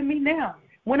 look at me now.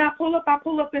 When I pull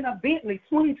up in a Bentley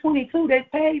 2022 that's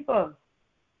paid for.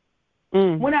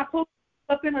 When I pull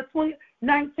up in a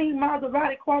 19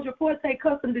 Maserati Quadriforte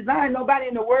custom design nobody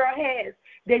in the world has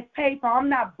that's paid for. I'm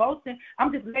not boasting.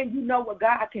 I'm just letting you know what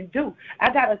God can do.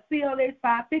 I got a CLS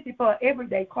 550 for an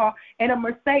everyday car and a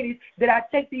Mercedes that I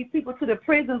take these people to the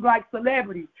prisons like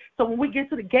celebrities. So when we get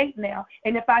to the gate now,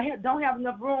 and if I don't have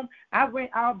enough room, I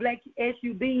rent all black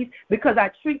SUVs because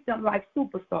I treat them like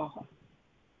superstars.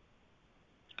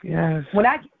 Yes. When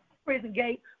I get to the prison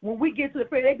gate, when we get to the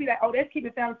prison, they be like, oh, let's keep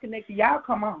it family connected. Y'all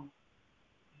come on.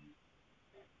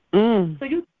 So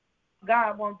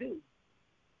God won't do.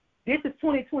 This is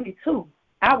 2022.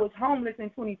 I was homeless in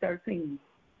 2013.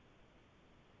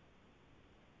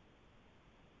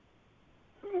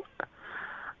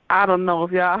 I don't know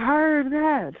if y'all heard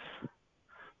that,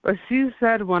 but she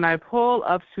said when I pull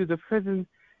up to the prison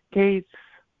gates,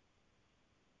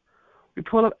 we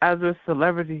pull up as we're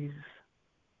celebrities,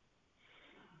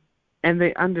 and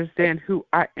they understand who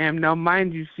I am. Now,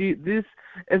 mind you, this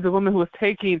is a woman who is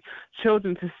taking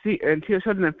children to see, and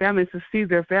children and families to see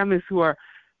their families who have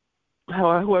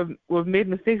made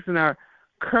mistakes and are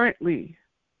currently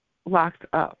locked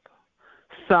up.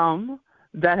 Some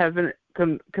that have been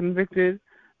convicted,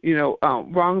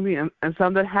 wrongly, and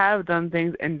some that have done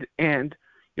things and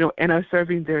are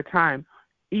serving their time.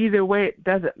 Either way, it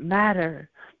doesn't matter.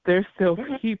 They're still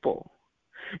people.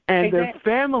 And their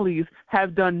families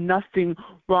have done nothing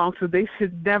wrong, so they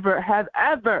should never have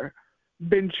ever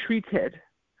been treated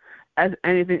as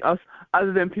anything else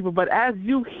other than people. But as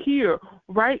you hear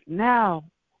right now,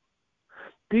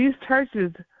 these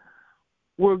churches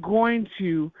were going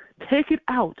to take it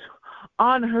out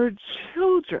on her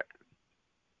children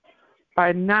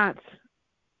by not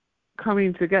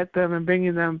coming to get them and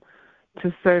bringing them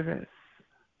to service.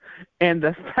 And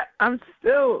I'm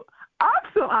still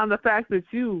on the fact that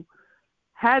you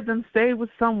had them stay with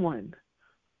someone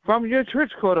from your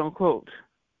church, quote unquote,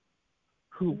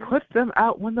 who put them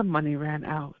out when the money ran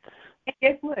out. And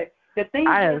guess what? The thing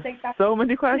I was have so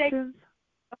many questions.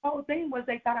 The whole thing was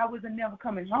they thought I was never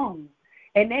coming home.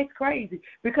 And that's crazy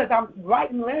because I'm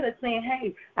writing letters saying,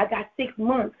 hey, I got 6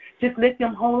 months. Just let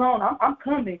them hold on. I'm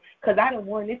coming because I didn't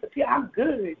want this appeal. I'm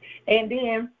good. And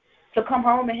then to come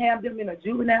home and have them in a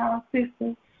juvenile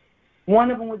system.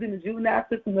 One of them was in the juvenile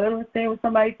system. The other one staying with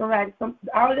somebody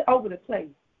all over the place.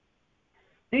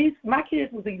 My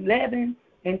kids was 11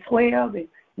 and 12 and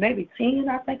maybe 10,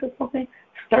 I think, or something.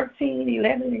 13,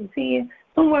 11, and 10.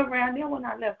 Somewhere around there when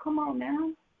I left. Come on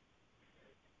now.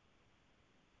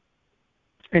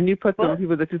 And you put them with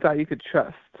people that you thought you could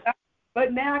trust.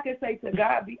 But now I can say to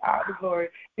God be all the glory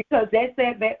because that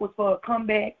setback was for a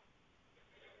comeback,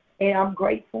 and I'm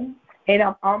grateful, and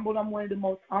I'm humble. I'm one of the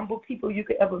most humble people you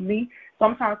could ever meet.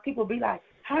 Sometimes people be like,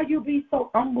 how you be so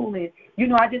humble? And,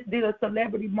 I just did a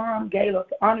celebrity mom gala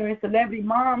honoring celebrity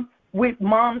moms with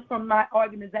moms from my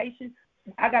organization.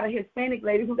 I got a Hispanic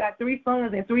lady who got 3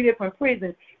 sons in 3 different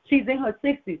prisons. She's in her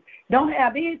 60s. Don't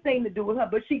have anything to do with her,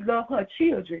 but she loves her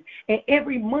children. And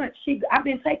every month, I've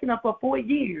been taking her for 4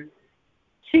 years.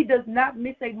 She does not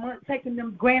miss a month taking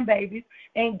them grandbabies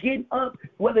and getting up,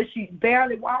 whether she's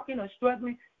barely walking or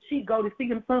struggling, she go to see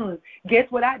them sons. Guess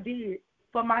what I did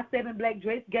for my 7 Black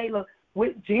Dress Gala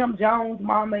with Jim Jones,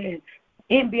 mama, and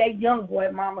NBA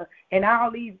Youngboy mama, and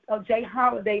all these Jay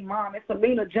Holiday mom and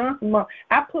Selena Johnson mom.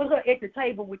 I put her at the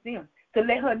table with them to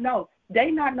let her know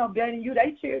they not no better than you.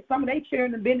 Some of they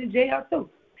cheering and been in jail too.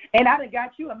 And I done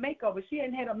got you a makeover. She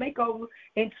hadn't had a makeover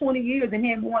in 20 years and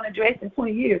hadn't worn a dress in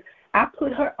 20 years. I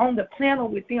put her on the panel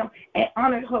with them and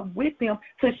honored her with them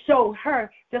to show her,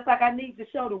 just like I need to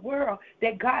show the world,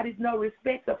 that God is no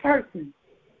respecter of person.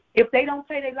 If they don't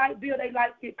pay their light bill, their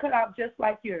lights get cut off just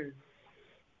like yours.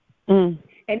 And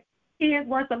if kids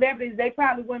weren't celebrities, they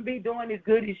probably wouldn't be doing as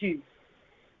good as you.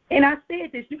 And I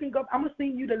said this. You can go. I'm going to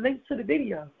send you the link to the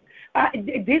video.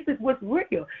 This is what's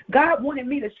real. God wanted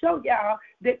me to show y'all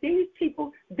that these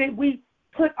people that we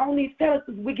put on these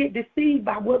pedestals, we get deceived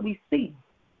by what we see.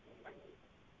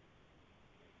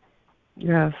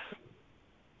 Yes.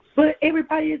 But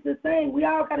everybody is the same. We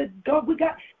all got to go.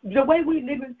 The way we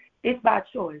live is by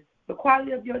choice. The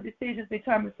quality of your decisions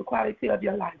determines the quality of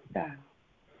your lifestyle.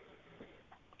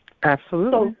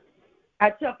 Absolutely. So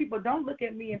I tell people, don't look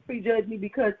at me and prejudge me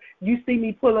because you see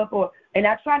me pull up, and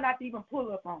I try not to even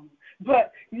pull up on them.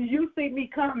 But you see me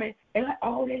coming and like,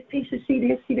 oh, that's Tisha, she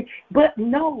did. But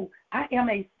no, I am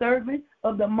a servant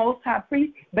of the Most High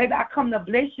Priest. Baby, I come to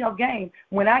bless your game.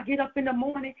 When I get up in the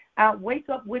morning, I wake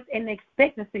up with an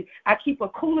expectancy. I keep a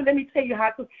cooler. Let me tell you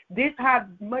how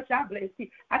much I bless you.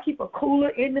 I keep a cooler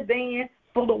in the van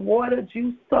full of water,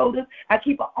 juice, soda. I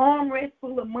keep an armrest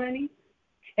full of money.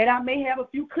 And I may have a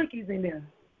few cookies in there,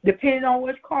 depending on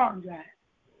which car I'm driving.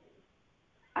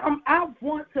 I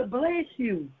want to bless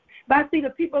you. But I see the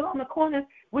people on the corners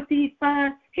with these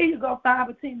signs. Here you go, $5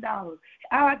 or $10. Oh,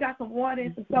 I got some water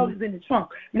and some sodas in the trunk.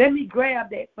 Let me grab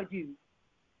that for you.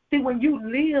 See, when you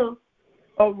live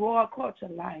a raw culture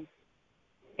life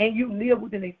and you live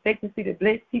with an expectancy to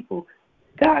bless people,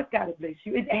 God's got to bless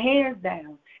you. It's hands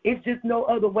down. It's just no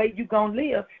other way you're going to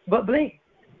live but bless.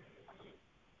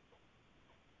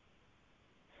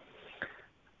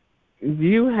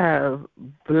 You have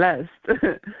blessed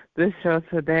this show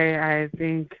today. I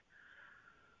think,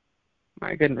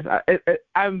 my goodness,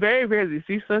 I'm very rarely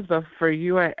ceaseless, but for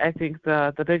you, I think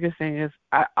the biggest thing is,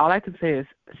 all I can say is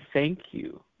thank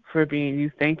you for being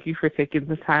you. Thank you for taking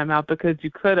the time out, because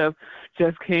you could have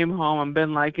just came home and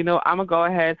been like, I'm gonna go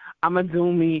ahead, I'm gonna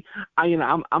do me,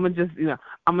 I'm gonna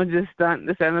just done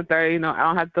this and the third. I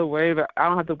don't have to worry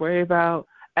about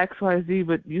XYZ.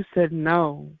 But you said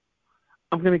no.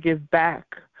 I'm gonna give back.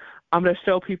 I'm gonna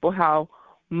show people how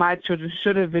my children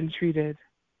should have been treated.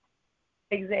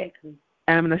 Exactly.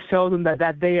 And I'm going to show them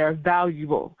that they are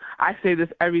valuable. I say this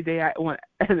every day.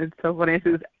 And it's so funny. I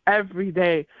say this every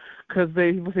day, because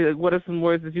people say, like, what are some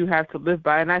words that you have to live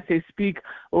by? And I say, speak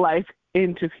life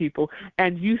into people.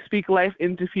 And you speak life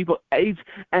into people each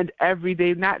and every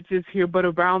day, not just here, but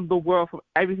around the world, from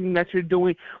everything that you're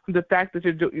doing, from the fact that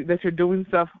you're doing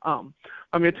stuff on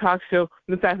your talk show,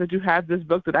 from the fact that you have this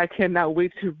book that I cannot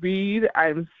wait to read.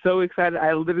 I'm so excited.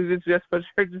 I literally just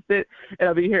purchased it, and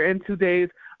I'll be here in 2 days.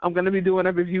 I'm going to be doing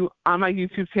a review on my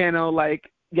YouTube channel.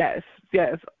 Like, yes,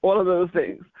 all of those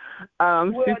things.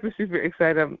 Super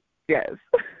excited. Yes.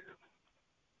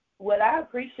 Well, I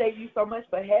appreciate you so much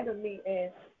for having me,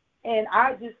 and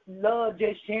I just love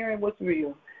just sharing what's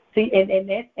real. See,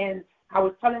 and I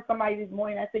was telling somebody this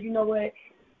morning, I said, you know what?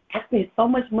 I spent so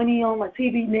much money on my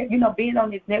TV, being on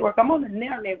this network. I'm on the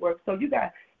Now Network, so you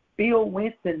got Bill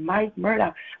Winston, Mike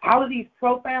Murdoch, all of these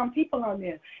profound people on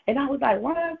there. And I was like,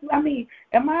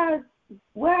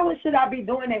 where should I be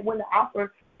doing it when the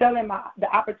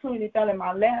opportunity fell in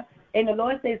my lap? And the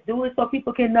Lord says, do it so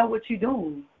people can know what you're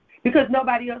doing, because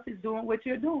nobody else is doing what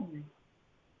you're doing.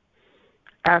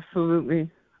 Absolutely.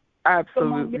 And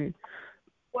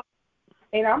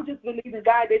I'm just believing,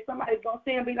 God, that somebody's going to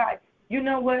say and be like, you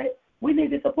know what? We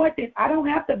need to support this. I don't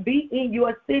have to be in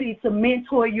your city to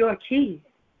mentor your kids.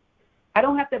 I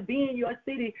don't have to be in your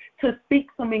city to speak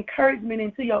some encouragement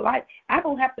into your life. I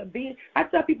don't have to be. I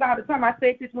tell people all the time, I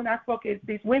said this when I spoke at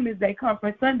this Women's Day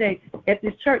conference Sunday at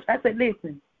this church. I said,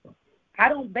 listen, I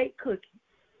don't bake cookies.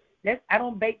 I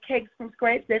don't bake cakes from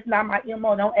scratch. That's not my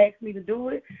MO. Don't ask me to do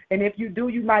it. And if you do,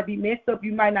 you might be messed up.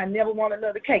 You might not never want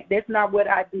another cake. That's not what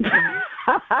I do.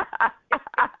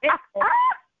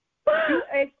 If you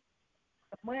ask me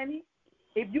money,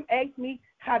 if you ask me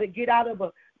how to get out of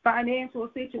a financial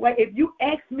situation, if you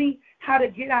ask me how to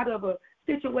get out of a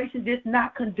situation just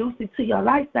not conducive to your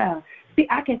lifestyle, see,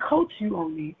 I can coach you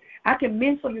on it. I can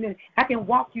mentor you in it. I can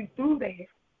walk you through that.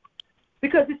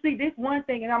 Because, you see, this one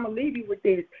thing, and I'm going to leave you with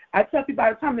this. I tell people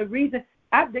all the time, the reason,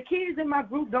 the kids in my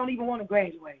group don't even want to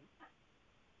graduate.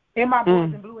 In my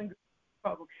boys in blue and green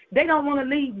program. They don't want to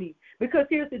leave me. Because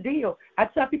here's the deal. I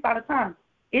tell people all the time,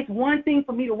 it's one thing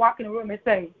for me to walk in the room and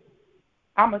say,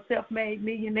 I'm a self-made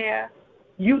millionaire.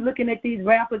 You looking at these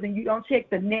rappers and you don't check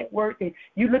the net worth, and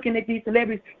you looking at these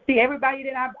celebrities. See, everybody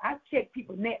that I check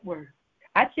people's net worth.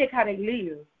 I check how they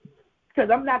live,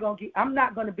 because I'm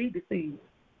not gonna be deceived.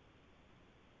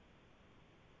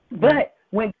 But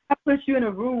when God puts you in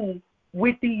a room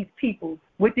with these people,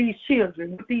 with these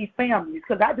children, with these families,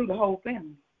 because I do the whole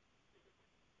family,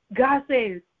 God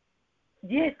says,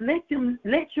 yes, let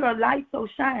your light so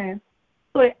shine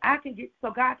so God can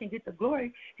get the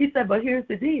glory. He said, but here's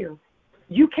the deal.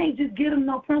 You can't just give them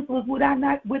no principles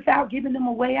without giving them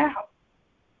a way out.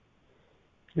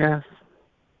 Yes.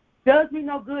 Does me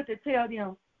no good to tell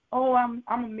them, oh, I'm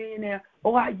a millionaire,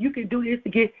 or you can do this to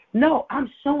get. No, I'm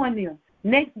showing them.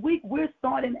 Next week, we're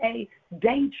starting a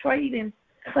day trading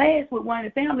class with one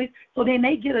of the families, so then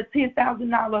they get a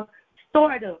 $10,000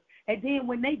 startup. And then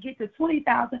when they get to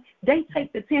 $20,000, they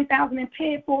take the $10,000 and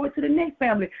pay it forward to the next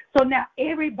family. So now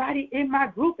everybody in my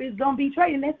group is going to be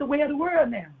trading. That's the way of the world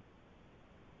now.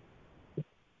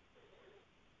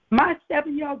 My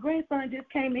 7-year-old grandson just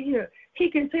came in here. He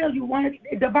can tell you, one of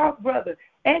the boss brother,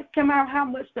 ask him out how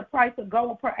much the price of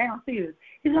gold per ounce is.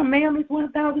 He said, ma'am, it's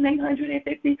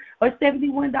 $1,850 or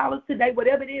 $71 today,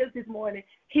 whatever it is this morning.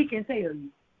 He can tell you.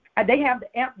 They have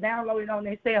the app downloaded on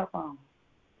their cell phone.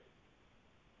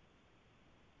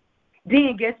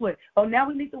 Then guess what? Oh, now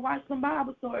we need to watch some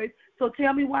Bible stories. So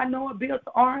tell me why Noah built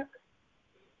the ark.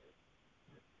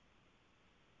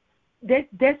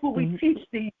 That's what we teach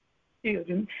these.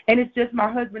 children, and it's just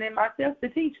my husband and myself, the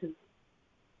teachers.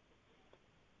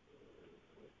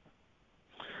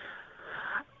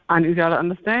 I need y'all to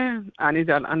understand.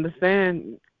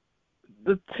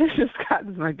 Letitia Scott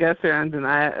is my guest here on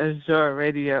Danaya Azure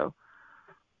Radio.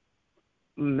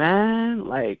 Man,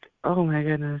 like, oh my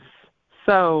goodness.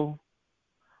 So,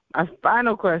 my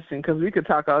final question, because we could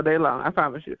talk all day long, I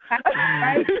promise you.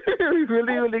 We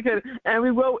really, really could. And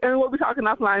we'll be talking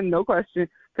offline, no question.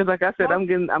 Because like I said,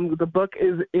 the book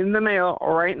is in the mail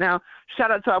right now.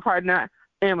 Shout out to our partner,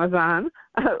 Amazon.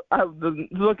 The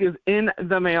book is in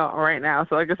the mail right now.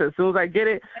 So like I said, as soon as I get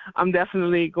it, I'm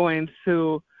definitely going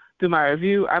to do my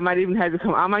review. I might even have you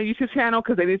come on my YouTube channel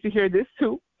because they need to hear this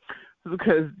too.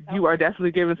 Because you are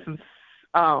definitely giving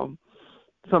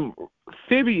some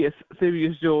serious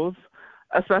jewels,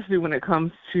 especially when it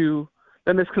comes to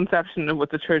the misconception of what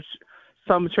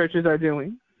some churches are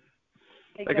doing.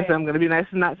 Exactly. Like I said, I'm going to be nice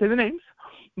and not say the names,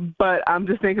 but I'm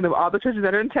just thinking of all the churches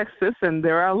that are in Texas, and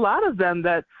there are a lot of them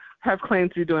that have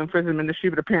claimed to be doing prison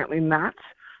ministry, but apparently not.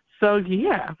 So,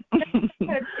 yeah.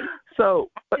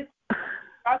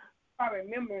 I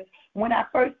remember when I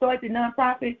first started the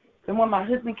nonprofit, and when my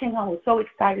husband came home, I was so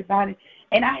excited about it,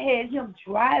 and I had him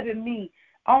driving me.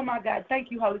 Oh, my God,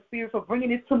 thank you, Holy Spirit, for bringing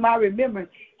this to my remembrance.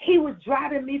 He was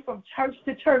driving me from church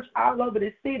to church all over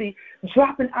the city,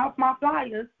 dropping off my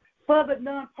flyers for the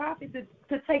nonprofit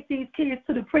to take these kids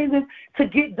to the prison to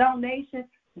get donations.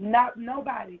 Not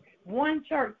nobody. One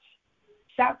church,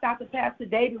 shouts out to Pastor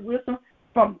David Wilson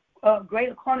from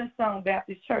Greater Cornerstone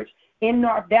Baptist Church in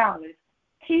North Dallas.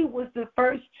 He was the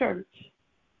first church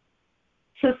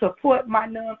to support my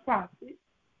nonprofit,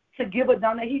 to give a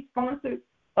donation. He sponsored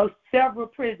several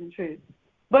prison trips.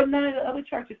 But none of the other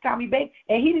churches called me back,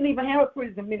 and he didn't even have a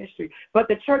prison ministry. But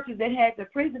the churches that had the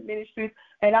prison ministries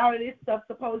and all of this stuff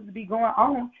supposed to be going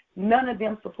on, none of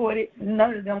them supported,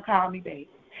 none of them called me back.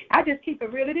 I just keep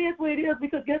it real. It is what it is,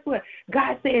 because guess what?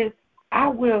 God says, I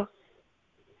will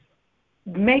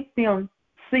make them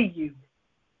see you.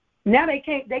 Now they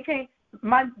can't,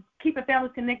 my Keeping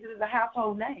Families Connected is a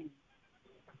household name.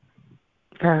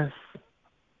 Yes.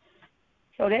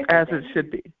 So that's as it should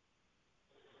be.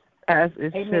 As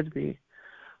it Amen. should be.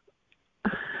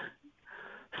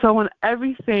 So when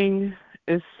everything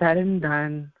is said and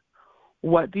done,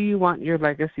 what do you want your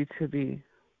legacy to be?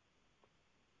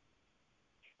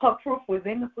 Her proof was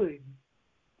in the pudding.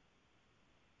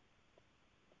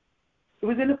 It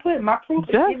was in the pudding. My proof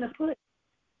is in the pudding.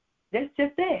 That's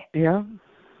just that. Yeah.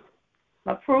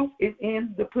 My proof is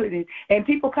in the pudding. And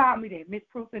people call me that, Miss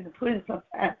Proof in the pudding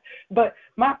sometimes. But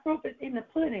my proof is in the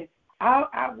pudding. All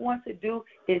I want to do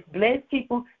is bless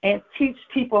people and teach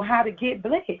people how to get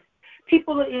blessed.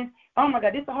 People are in, oh, my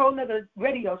God, this is a whole other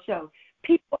radio show.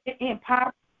 People are in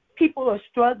poverty. People are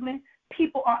struggling.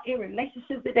 People are in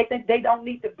relationships that they think they don't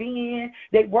need to be in.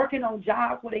 They're working on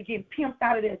jobs where they're getting pimped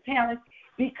out of their talents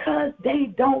because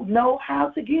they don't know how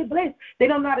to get blessed. They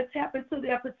don't know how to tap into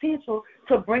their potential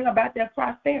to bring about their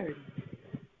prosperity.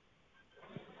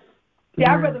 See,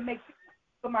 I'd rather make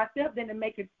for myself than to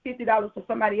make it $50 for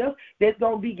somebody else that's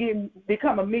going to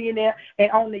become a millionaire and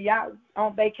on the yacht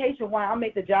on vacation while I'm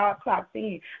at the job clock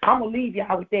in. I'm going to leave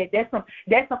y'all with that. That's some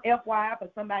FYI for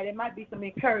somebody. That might be some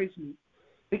encouragement,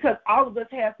 because all of us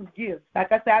have some gifts.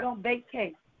 Like I said, I don't bake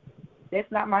cakes.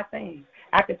 That's not my thing.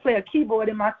 I can play a keyboard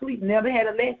in my sleep. Never had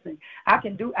a lesson. I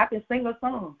can sing a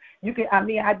song.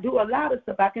 I do a lot of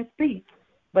stuff. I can speak,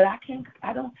 but I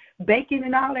don't baking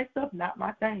and all that stuff. Not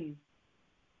my thing.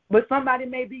 But somebody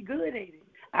may be good at it.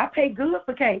 I pay good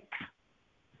for cake.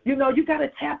 You got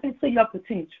to tap into your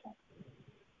potential.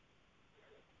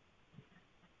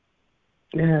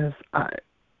 Yes,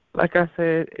 like I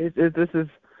said, this has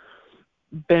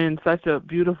been such a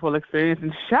beautiful experience.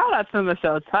 And shout out to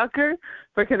Michelle Tucker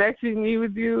for connecting me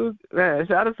with you.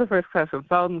 Shout out to First Class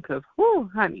Consultant, because, whoo,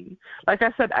 honey. Like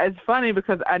I said, it's funny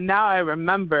because now I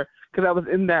remember, because I was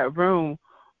in that room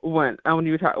when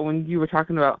you were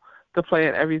talking about the play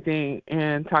and everything,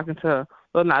 and talking to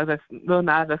Lil Nas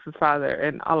X's father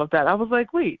and all of that. I was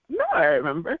like, wait, no, I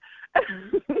remember.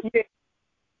 Yeah.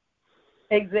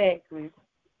 Exactly.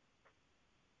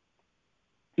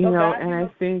 I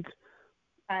think.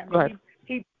 Go ahead.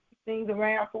 He things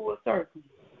around full circle.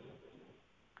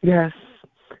 Yes,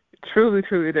 truly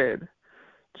did.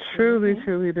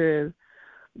 Truly did.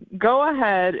 Go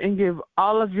ahead and give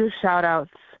all of your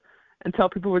shout-outs and tell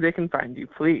people where they can find you,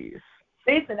 please.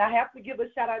 Listen, I have to give a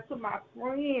shout-out to my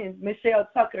friend, Michelle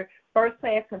Tucker, First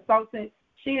Class Consultant.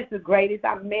 She is the greatest.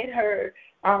 I met her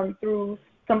through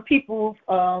some people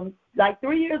like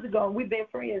 3 years ago, and we've been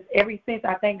friends ever since.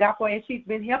 I thank God for her, and she's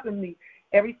been helping me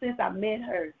ever since I met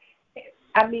her.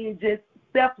 I mean, just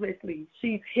selflessly,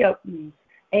 she's helped me.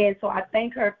 And so I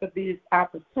thank her for this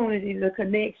opportunity, the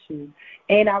connection.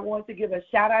 And I want to give a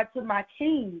shout-out to my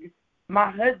king,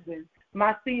 my husband,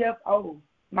 my CFO,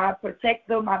 my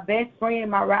protector, my best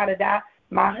friend, my ride or die.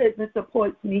 My husband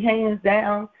supports me hands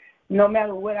down no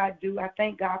matter what I do. I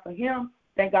thank God for him.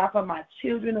 Thank God for my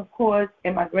children, of course,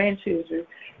 and my grandchildren.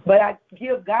 But I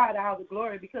give God all the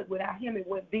glory because without him it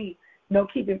wouldn't be no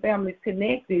keeping families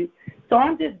connected. So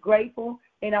I'm just grateful.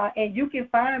 And you can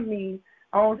find me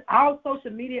on all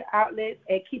social media outlets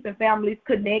at Keeping Families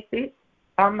Connected.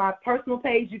 On my personal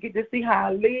page, you get to see how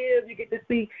I live. You get to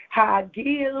see how I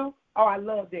give. Oh, I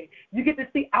love that. You get to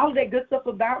see all that good stuff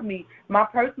about me. My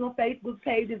personal Facebook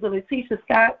page is Letitia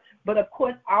Scott, but, of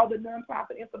course, all the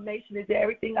nonprofit information is there.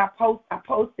 Everything I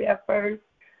post there first.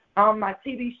 My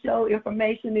TV show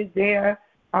information is there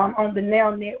on the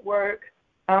Now Network.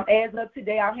 As of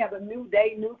today, I'll have a new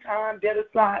day, new time, better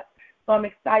slots, so I'm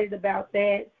excited about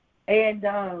that. And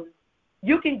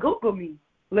you can Google me,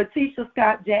 Letitia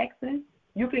Scott Jackson.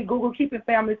 You can Google Keeping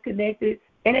Families Connected,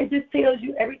 and it just tells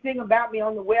you everything about me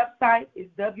on the website. It's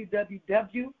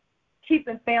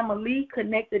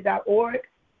www.keepingfamilyconnected.org,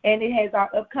 and it has our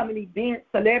upcoming events,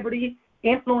 celebrity,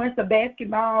 influencer,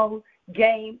 basketball,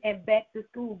 game, and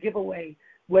back-to-school giveaway,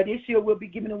 where this year we'll be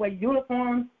giving away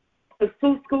uniforms,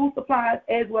 school supplies,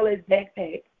 as well as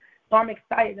backpacks. So I'm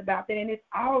excited about that, and it's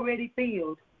already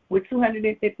filled with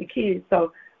 250 kids.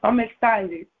 So I'm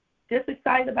excited, just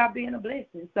excited about being a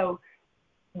blessing. So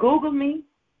Google me,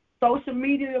 social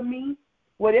media me,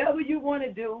 whatever you want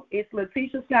to do. It's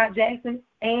Letitia Scott Jackson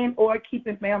and or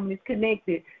Keeping Families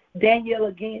Connected. Danielle,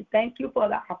 again, thank you for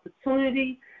the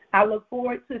opportunity. I look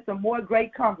forward to some more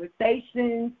great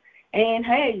conversations. And,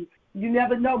 hey, you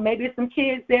never know, maybe some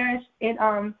kids there in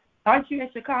aren't you in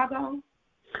Chicago?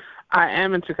 I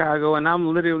am in Chicago, and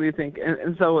I'm literally thinking,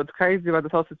 and so what's crazy about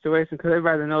this whole situation, because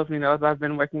everybody that knows me knows I've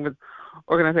been working with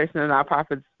organizations and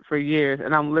nonprofits for years,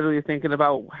 and I'm literally thinking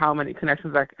about how many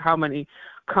connections, how many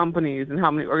companies and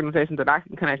how many organizations that I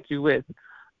can connect you with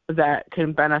that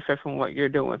can benefit from what you're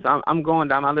doing. So I'm going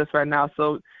down my list right now.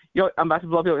 So I'm about to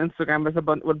blow up your Instagram with a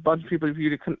bunch of people for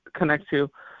you to connect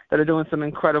to that are doing some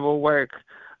incredible work.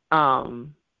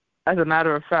 As a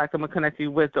matter of fact, I'm going to connect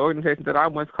you with the organization that I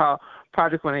once called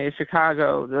Project 188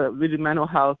 Chicago, the leading mental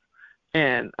health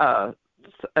and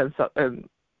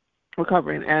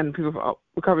recovery and people for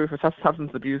recovery for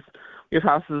substance abuse. We have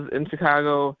houses in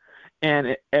Chicago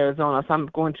and Arizona. So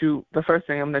the first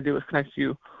thing I'm going to do is connect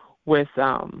you with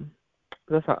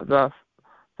the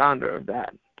founder of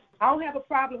that. I don't have a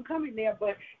problem coming there,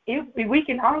 but if we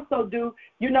can also do,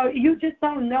 you just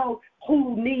don't know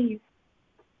who needs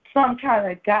some kind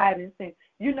of guidance. And,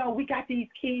 we got these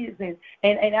kids, and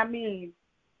I mean,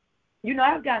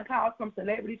 I've gotten calls from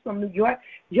celebrities from New York.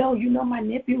 My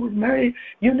nephew was murdered.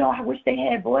 I wish they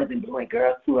had boys in blue and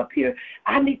girls too up here.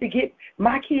 I need to get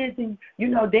my kids, and,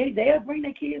 they'll bring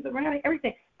their kids around and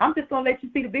everything. I'm just going to let you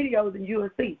see the videos and you'll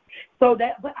see. But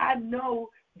I know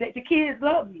that the kids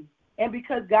love me. And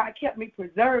because God kept me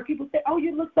preserved, people say, oh,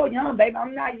 you look so young, baby.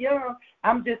 I'm not young.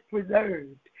 I'm just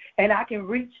preserved. And I can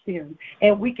reach them,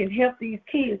 and we can help these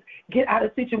kids get out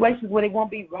of situations where they won't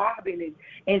be robbing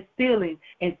and stealing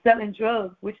and selling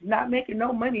drugs, which is not making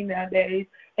no money nowadays,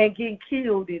 and getting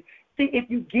killed. And see, if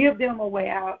you give them a way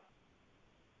out,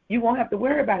 you won't have to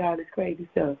worry about all this crazy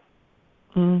stuff.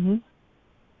 Mhm.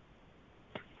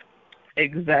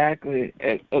 Exactly.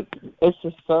 It's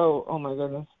just so. Oh my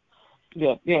goodness.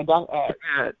 Yeah.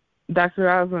 Dr.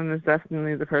 Roslyn is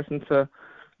definitely the person to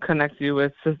connect you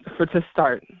with to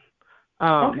start.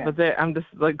 Okay. But I'm just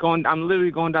I'm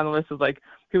literally going down the list of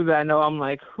people that I know. I'm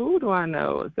like, who do I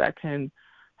know that can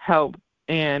help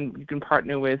and you can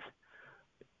partner with?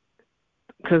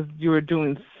 Because you are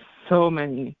doing so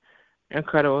many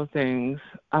incredible things.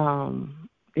 You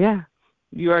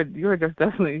are just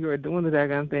definitely doing the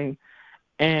daggone thing,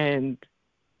 and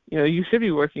you should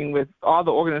be working with all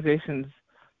the organizations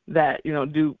that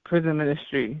do prison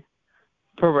ministry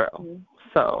for real. Mm-hmm.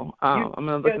 So I'm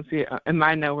gonna look and see in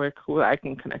my network who I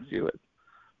can connect you with.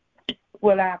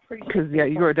 Well, I appreciate. Because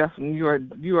you are definitely you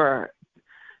are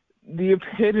the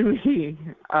epitome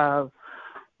of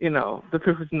the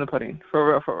proof is in the pudding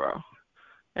for real.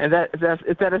 And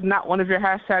if that is not one of your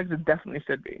hashtags, it definitely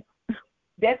should be.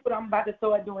 That's what I'm about to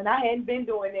start doing. I hadn't been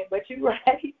doing it, but you're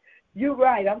right. You're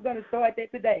right. I'm gonna start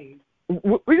that today.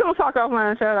 We're going to talk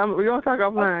offline, Chad. We're going to talk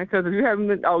offline because if you haven't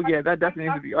been, that definitely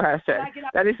needs to be your hashtag.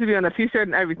 That needs to be on a T-shirt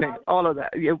and everything, all of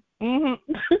that. Yeah. Mm-hmm.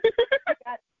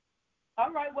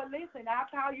 All right, well, listen, I'll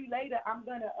call you later. I'm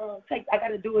going to I got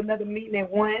to do another meeting at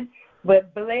 1,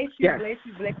 but bless you, yes. bless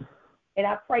you. And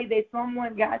I pray that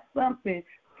someone got something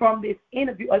from this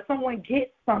interview, or someone gets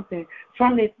something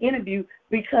from this interview,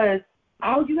 because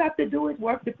all you have to do is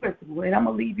work the principle, and I'm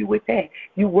going to leave you with that.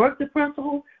 You work the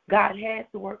principle, God has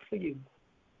to work for you.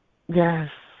 Yes,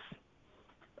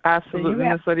 absolutely,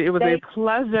 Miss Lady. It was a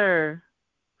pleasure.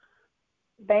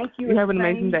 Thank you. You have an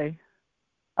amazing day.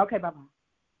 Okay, bye-bye.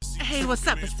 Hey, what's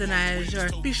up? It's Danaya Azure.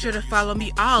 Be sure to follow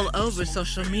me all over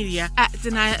social media at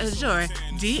Danaya Azure,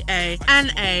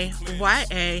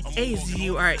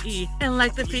 DANAYAAZURE, and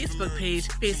like the Facebook page,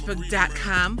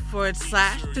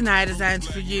 facebook.com/Danaya Designs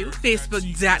for You,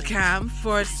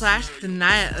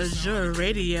 facebook.com/Danaya Azure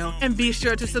Radio, and be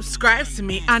sure to subscribe to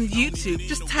me on YouTube.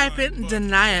 Just type in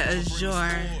Danaya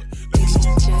Azure.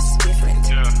 It's just different.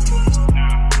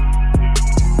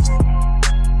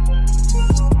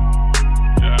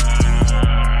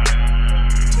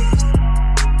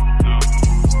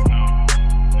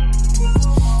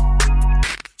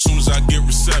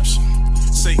 Reception.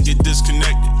 Satan get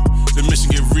disconnected. The mission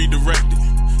get redirected.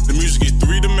 The music get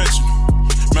three-dimensional.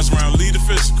 Mess around, lead the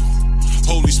physical.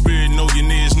 Holy Spirit, know your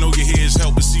nears, know your hairs.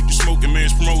 Help us see through smoke and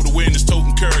mirrors. Promote awareness,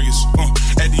 token couriers.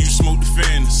 After you smoke the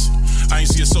fairness, I ain't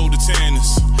see a soul to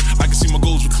tanness. I can see my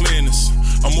goals with clearness.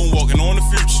 I'm moonwalking on the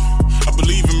future. I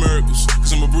believe in miracles,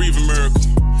 cause I'm a breathing miracle.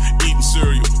 Eating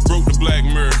cereal, broke the black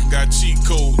mirror. Got cheat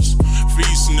codes for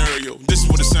each scenario. This is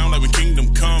what it sound like when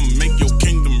kingdom come. Make your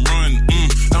kingdom run.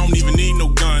 I don't even need no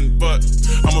gun, but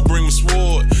I'ma bring my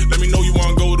sword. Let me know you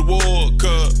wanna go to war,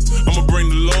 cause I'ma bring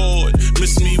the Lord.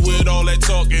 Miss me with all that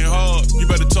talking hard. You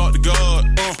better talk to God.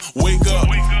 Wake up,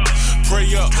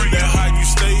 pray up, that high you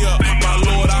stay up. My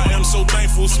Lord, I am so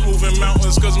thankful. Moving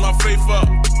mountains cause my faith up.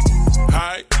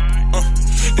 Alright,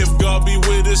 if God be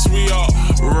with us, we are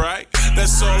right.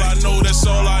 That's all I know, that's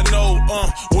all I know.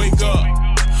 Wake up,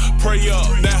 pray up,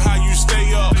 that how you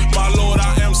stay up. My Lord,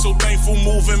 I am so thankful.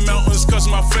 Moving mountains cause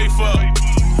my faith up.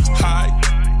 Hi,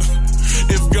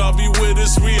 if God be with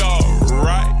us, we are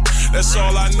right. That's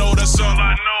all I know, that's all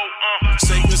I know.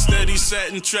 Satan steady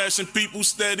setting traps and people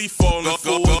steady falling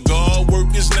forward. God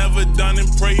work is never done and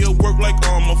prayer work like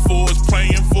armor for us.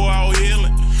 Praying for our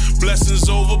healing. Blessings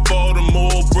over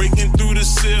Baltimore, breaking through the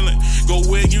ceiling. Go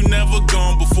where you never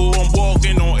gone before. I'm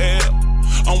walking on air,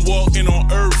 I'm walking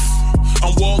on earth.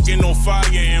 I'm walking on fire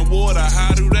and water,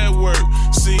 how do that work?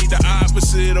 See, the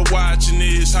opposite of watching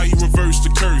is how you reverse the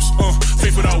curse.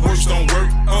 Faith without works don't work.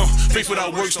 Faith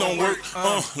without works don't work.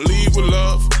 Lead with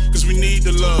love, cause we need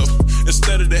the love.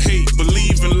 Instead of the hate,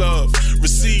 believe in love.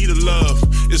 Receive the love.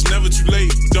 It's never too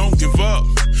late. Don't give up.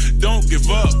 Don't give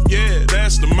up. Yeah,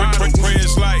 that's the motto.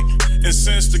 Prayers like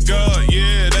incense to God.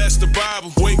 Yeah, that's the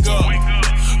Bible. Wake up.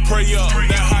 Pray up.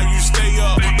 That's how you stay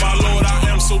up. My Lord, I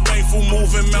am so thankful.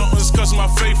 Moving mountains cause my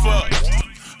faith up.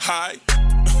 Hi.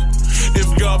 If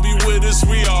God be with us,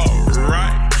 we are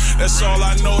right. That's all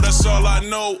I know, that's all I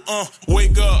know.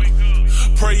 Wake up,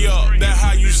 pray up, that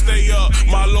how you stay up.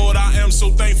 My Lord, I am so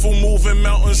thankful. Moving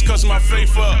mountains cause my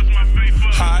faith up.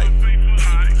 Hi.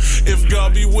 If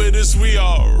God be with us, we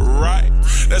are right.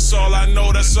 That's all I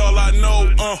know, that's all I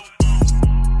know.